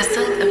the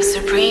vessel of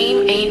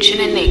supreme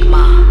ancient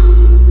enigma.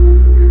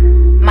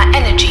 My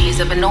energy is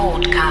of an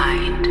old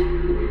kind,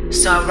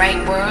 so I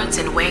write words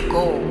and wear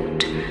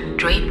gold,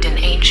 draped in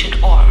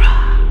ancient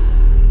aura.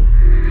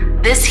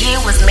 This here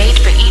was made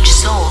for each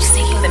soul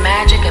seeking the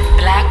magic of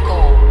black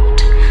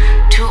gold.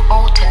 Too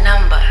old to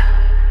number,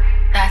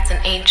 that's an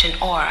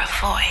ancient aura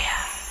for ya.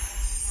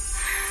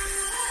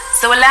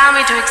 So allow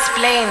me to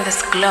explain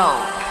this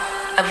globe,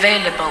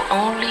 available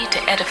only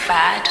to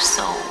edified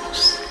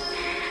souls.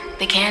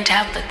 They can't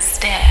help but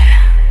stare.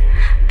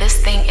 This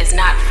thing is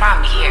not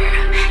from here.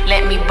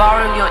 Let me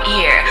borrow your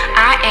ear.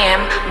 I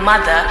am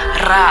Mother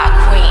Ra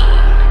Queen.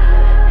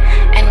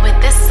 And with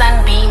this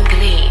sunbeam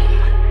gleam,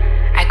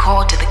 I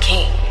call to the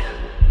king.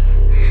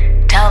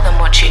 Tell them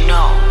what you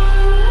know.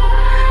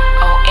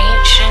 Oh,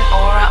 ancient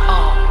aura,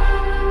 oh.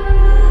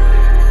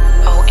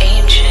 Oh,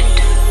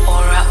 ancient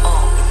aura,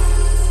 oh.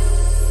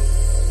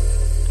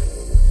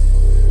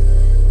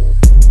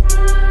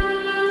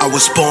 I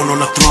was born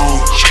on a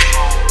throne.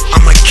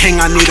 I'm a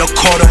king, I need a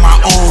court of my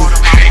own.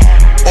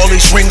 All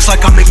these rings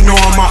like I'm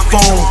ignoring my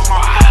phone.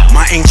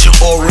 My ancient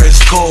aura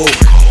is gold.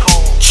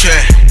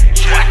 Check.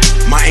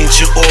 My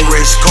ancient aura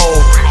is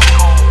gold.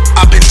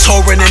 I've been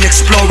touring and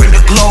exploring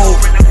the globe.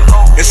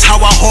 It's how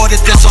I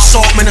hoarded this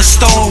assortment of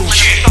stones.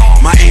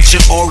 My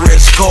ancient aura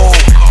is gold.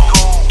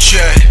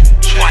 Check.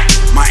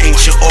 My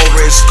ancient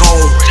aura is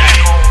gold.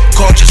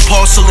 Gorgeous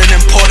porcelain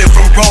imported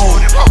from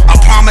Rome. I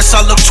promise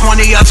I look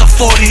 20 as a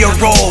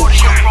 40-year-old.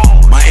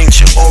 My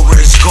ancient aura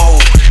is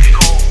gold.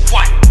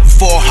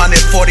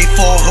 444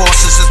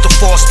 horses is the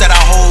force that I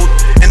hold,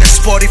 and this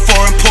 44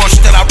 in Porsche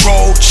that I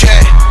roll.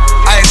 Check.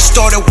 I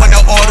extorted when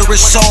the order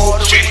is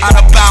sold. Out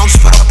of bounds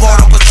for the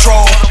border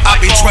patrol. I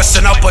be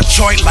dressing up a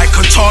joint like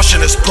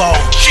contortionist blow.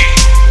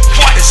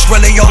 It's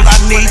really all I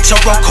need to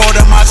record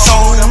in my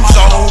zone.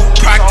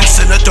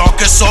 Practicing the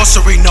darkest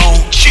sorcery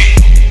known.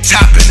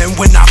 Tapping in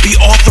when I be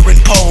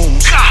authoring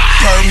poems.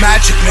 Bird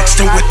magic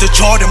mixed in with the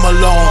Jordan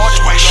Malone.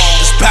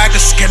 This bag of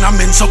skin, I'm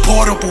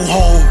insupportable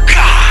home.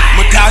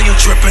 Medallion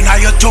dripping,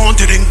 I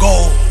adorned it in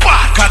gold.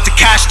 Got the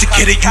cash to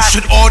get it, you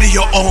should order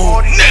your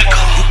own.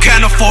 You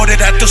can't afford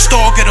it at the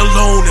store, get a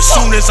loan. As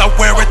soon as I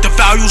wear it, the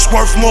value's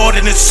worth more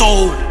than it's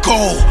sold.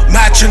 Gold,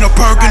 matching a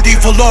burgundy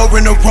velour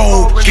in a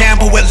robe.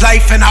 Gamble with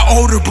life and I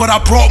owed her, but I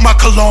brought my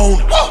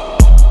cologne.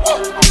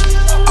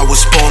 I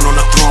was born on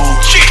a throne.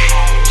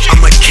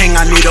 I'm a king,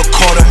 I need a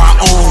court of my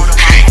own.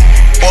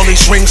 All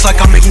these rings like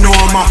I'm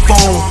ignoring my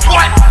phone.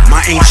 My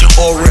ancient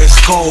aura is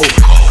gold.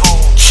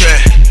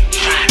 Check.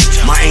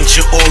 My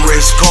ancient aura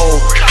is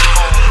gold.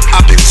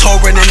 I've been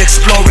touring and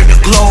exploring the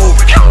globe.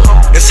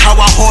 It's how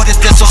I hoarded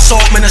this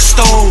assortment of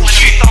stones.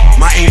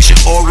 My ancient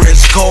aura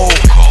is gold.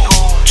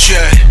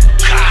 Yeah.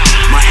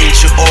 My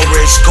ancient aura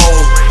is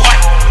gold.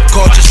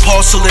 Gorgeous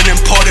porcelain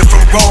imported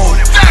from Rome.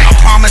 I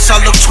promise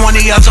I look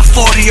 20 as a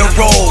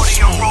 40-year-old.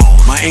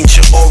 My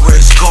ancient aura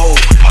is gold.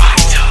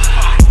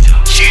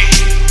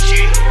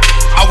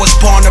 I was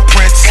born a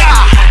prince.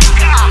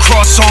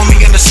 Cross on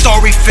me and the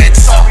story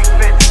fits.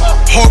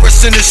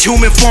 Horus in his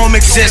human form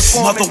exists.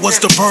 Mother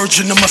was the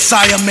virgin, the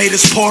Messiah made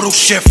his portal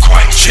shift.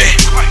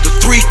 The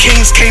three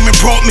kings came and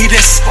brought me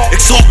this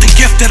exalted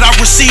gift that I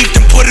received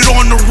and put it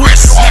on the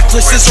wrist.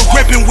 Necklace is a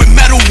ribbon with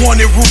metal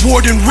on it,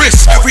 rewarding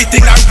risk.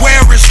 Everything I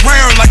wear is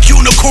rare like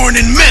unicorn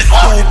and myth.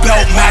 Gold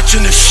belt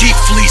matching the sheep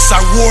fleece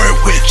I wore it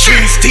with.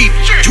 Jeans deep,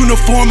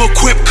 uniform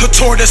equipped,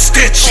 couture to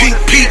stitch. Pink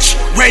peach,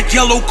 red,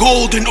 yellow,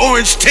 gold, and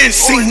orange tints.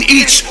 Seen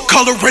each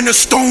color in a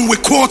stone with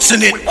quartz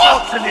in it.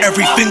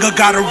 Every finger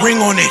got a ring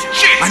on it.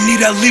 I need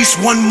at least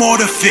one more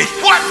to fit.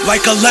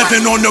 Like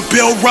 11 on the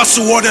Bill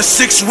Russell or the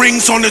 6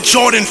 rings on the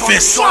Jordan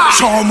fist.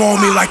 Charm on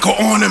me like an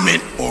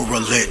ornament or a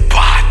lit.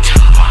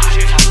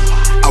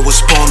 I was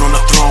born on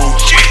the throne.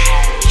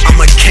 I'm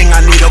a king,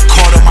 I need a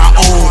court of my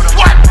own.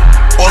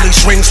 All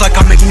these rings like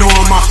I'm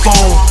ignoring my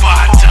phone.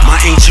 My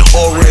ancient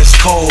aura is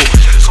gold.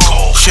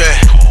 Yeah.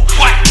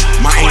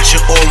 My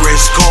ancient aura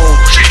is gold.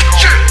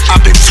 I've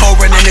been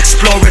touring and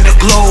exploring the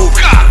globe.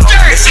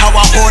 It's how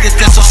I hoarded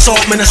this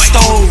assortment of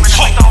stones.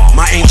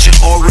 My ancient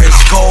aura is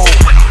gold.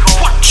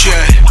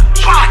 Yeah.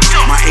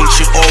 My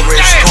ancient aura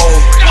is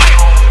gold.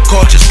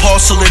 Gorgeous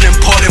porcelain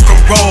imported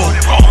from Rome.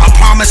 I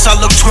promise I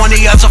look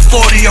 20 as a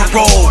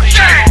 40-year-old.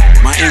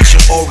 My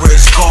ancient aura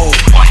is gold.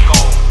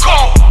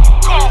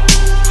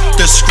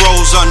 The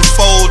scrolls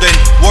unfolding,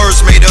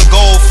 words made of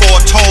gold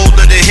foretold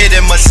of the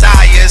hidden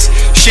messiahs.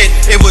 Shit,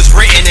 it was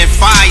written in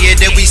fire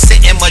that we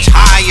sitting much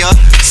higher.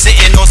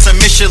 Sitting on some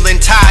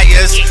Michelin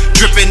tires,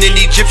 dripping in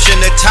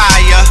Egyptian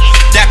attire.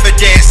 Dapper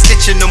Dan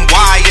stitching them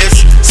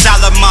wires,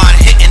 Solomon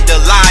hitting the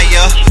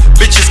lyre.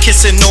 Bitches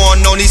kissing on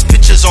these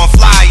pictures on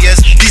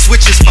flyers. These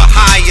witches for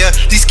hire,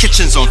 these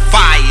kitchens on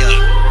fire.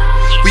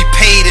 We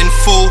paid in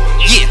full,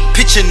 yeah,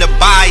 pitching the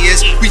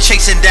buyers. We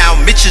chasing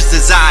down Mitch's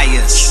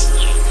desires.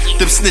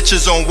 Them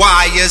snitches on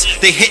wires,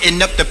 they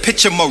hitting up the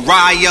picture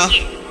Mariah.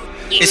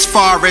 As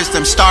far as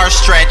them stars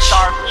stretch,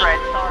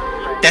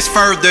 that's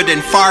further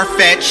than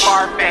far-fetched.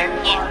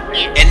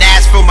 And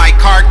as for my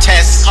car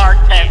test,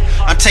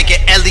 I'm taking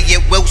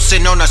Elliot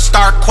Wilson on a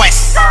star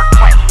quest.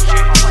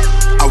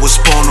 I was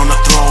born on the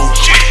throne.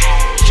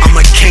 I'm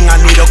a king, I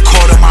need a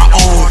court of my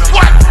own.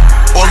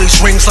 All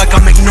these rings like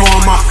I'm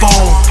ignoring my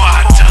phone.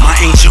 My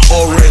ancient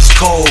aura is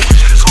gold.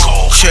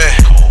 Yeah.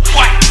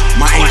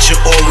 My ancient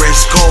aura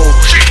is gold.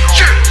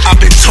 I've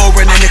been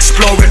touring and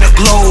exploring the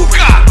globe.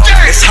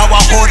 It's how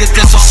I hoarded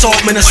this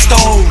assortment of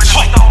stones.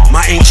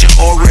 My ancient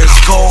aura is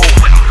gold.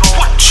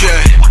 Yeah.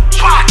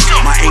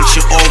 My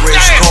ancient aura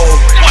is gold.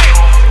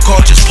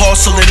 Gorgeous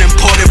porcelain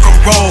imported from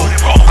Rome.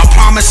 I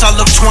promise I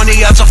look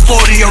 20 as a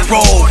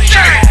 40-year-old.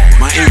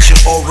 My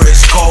ancient aura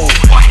is gold.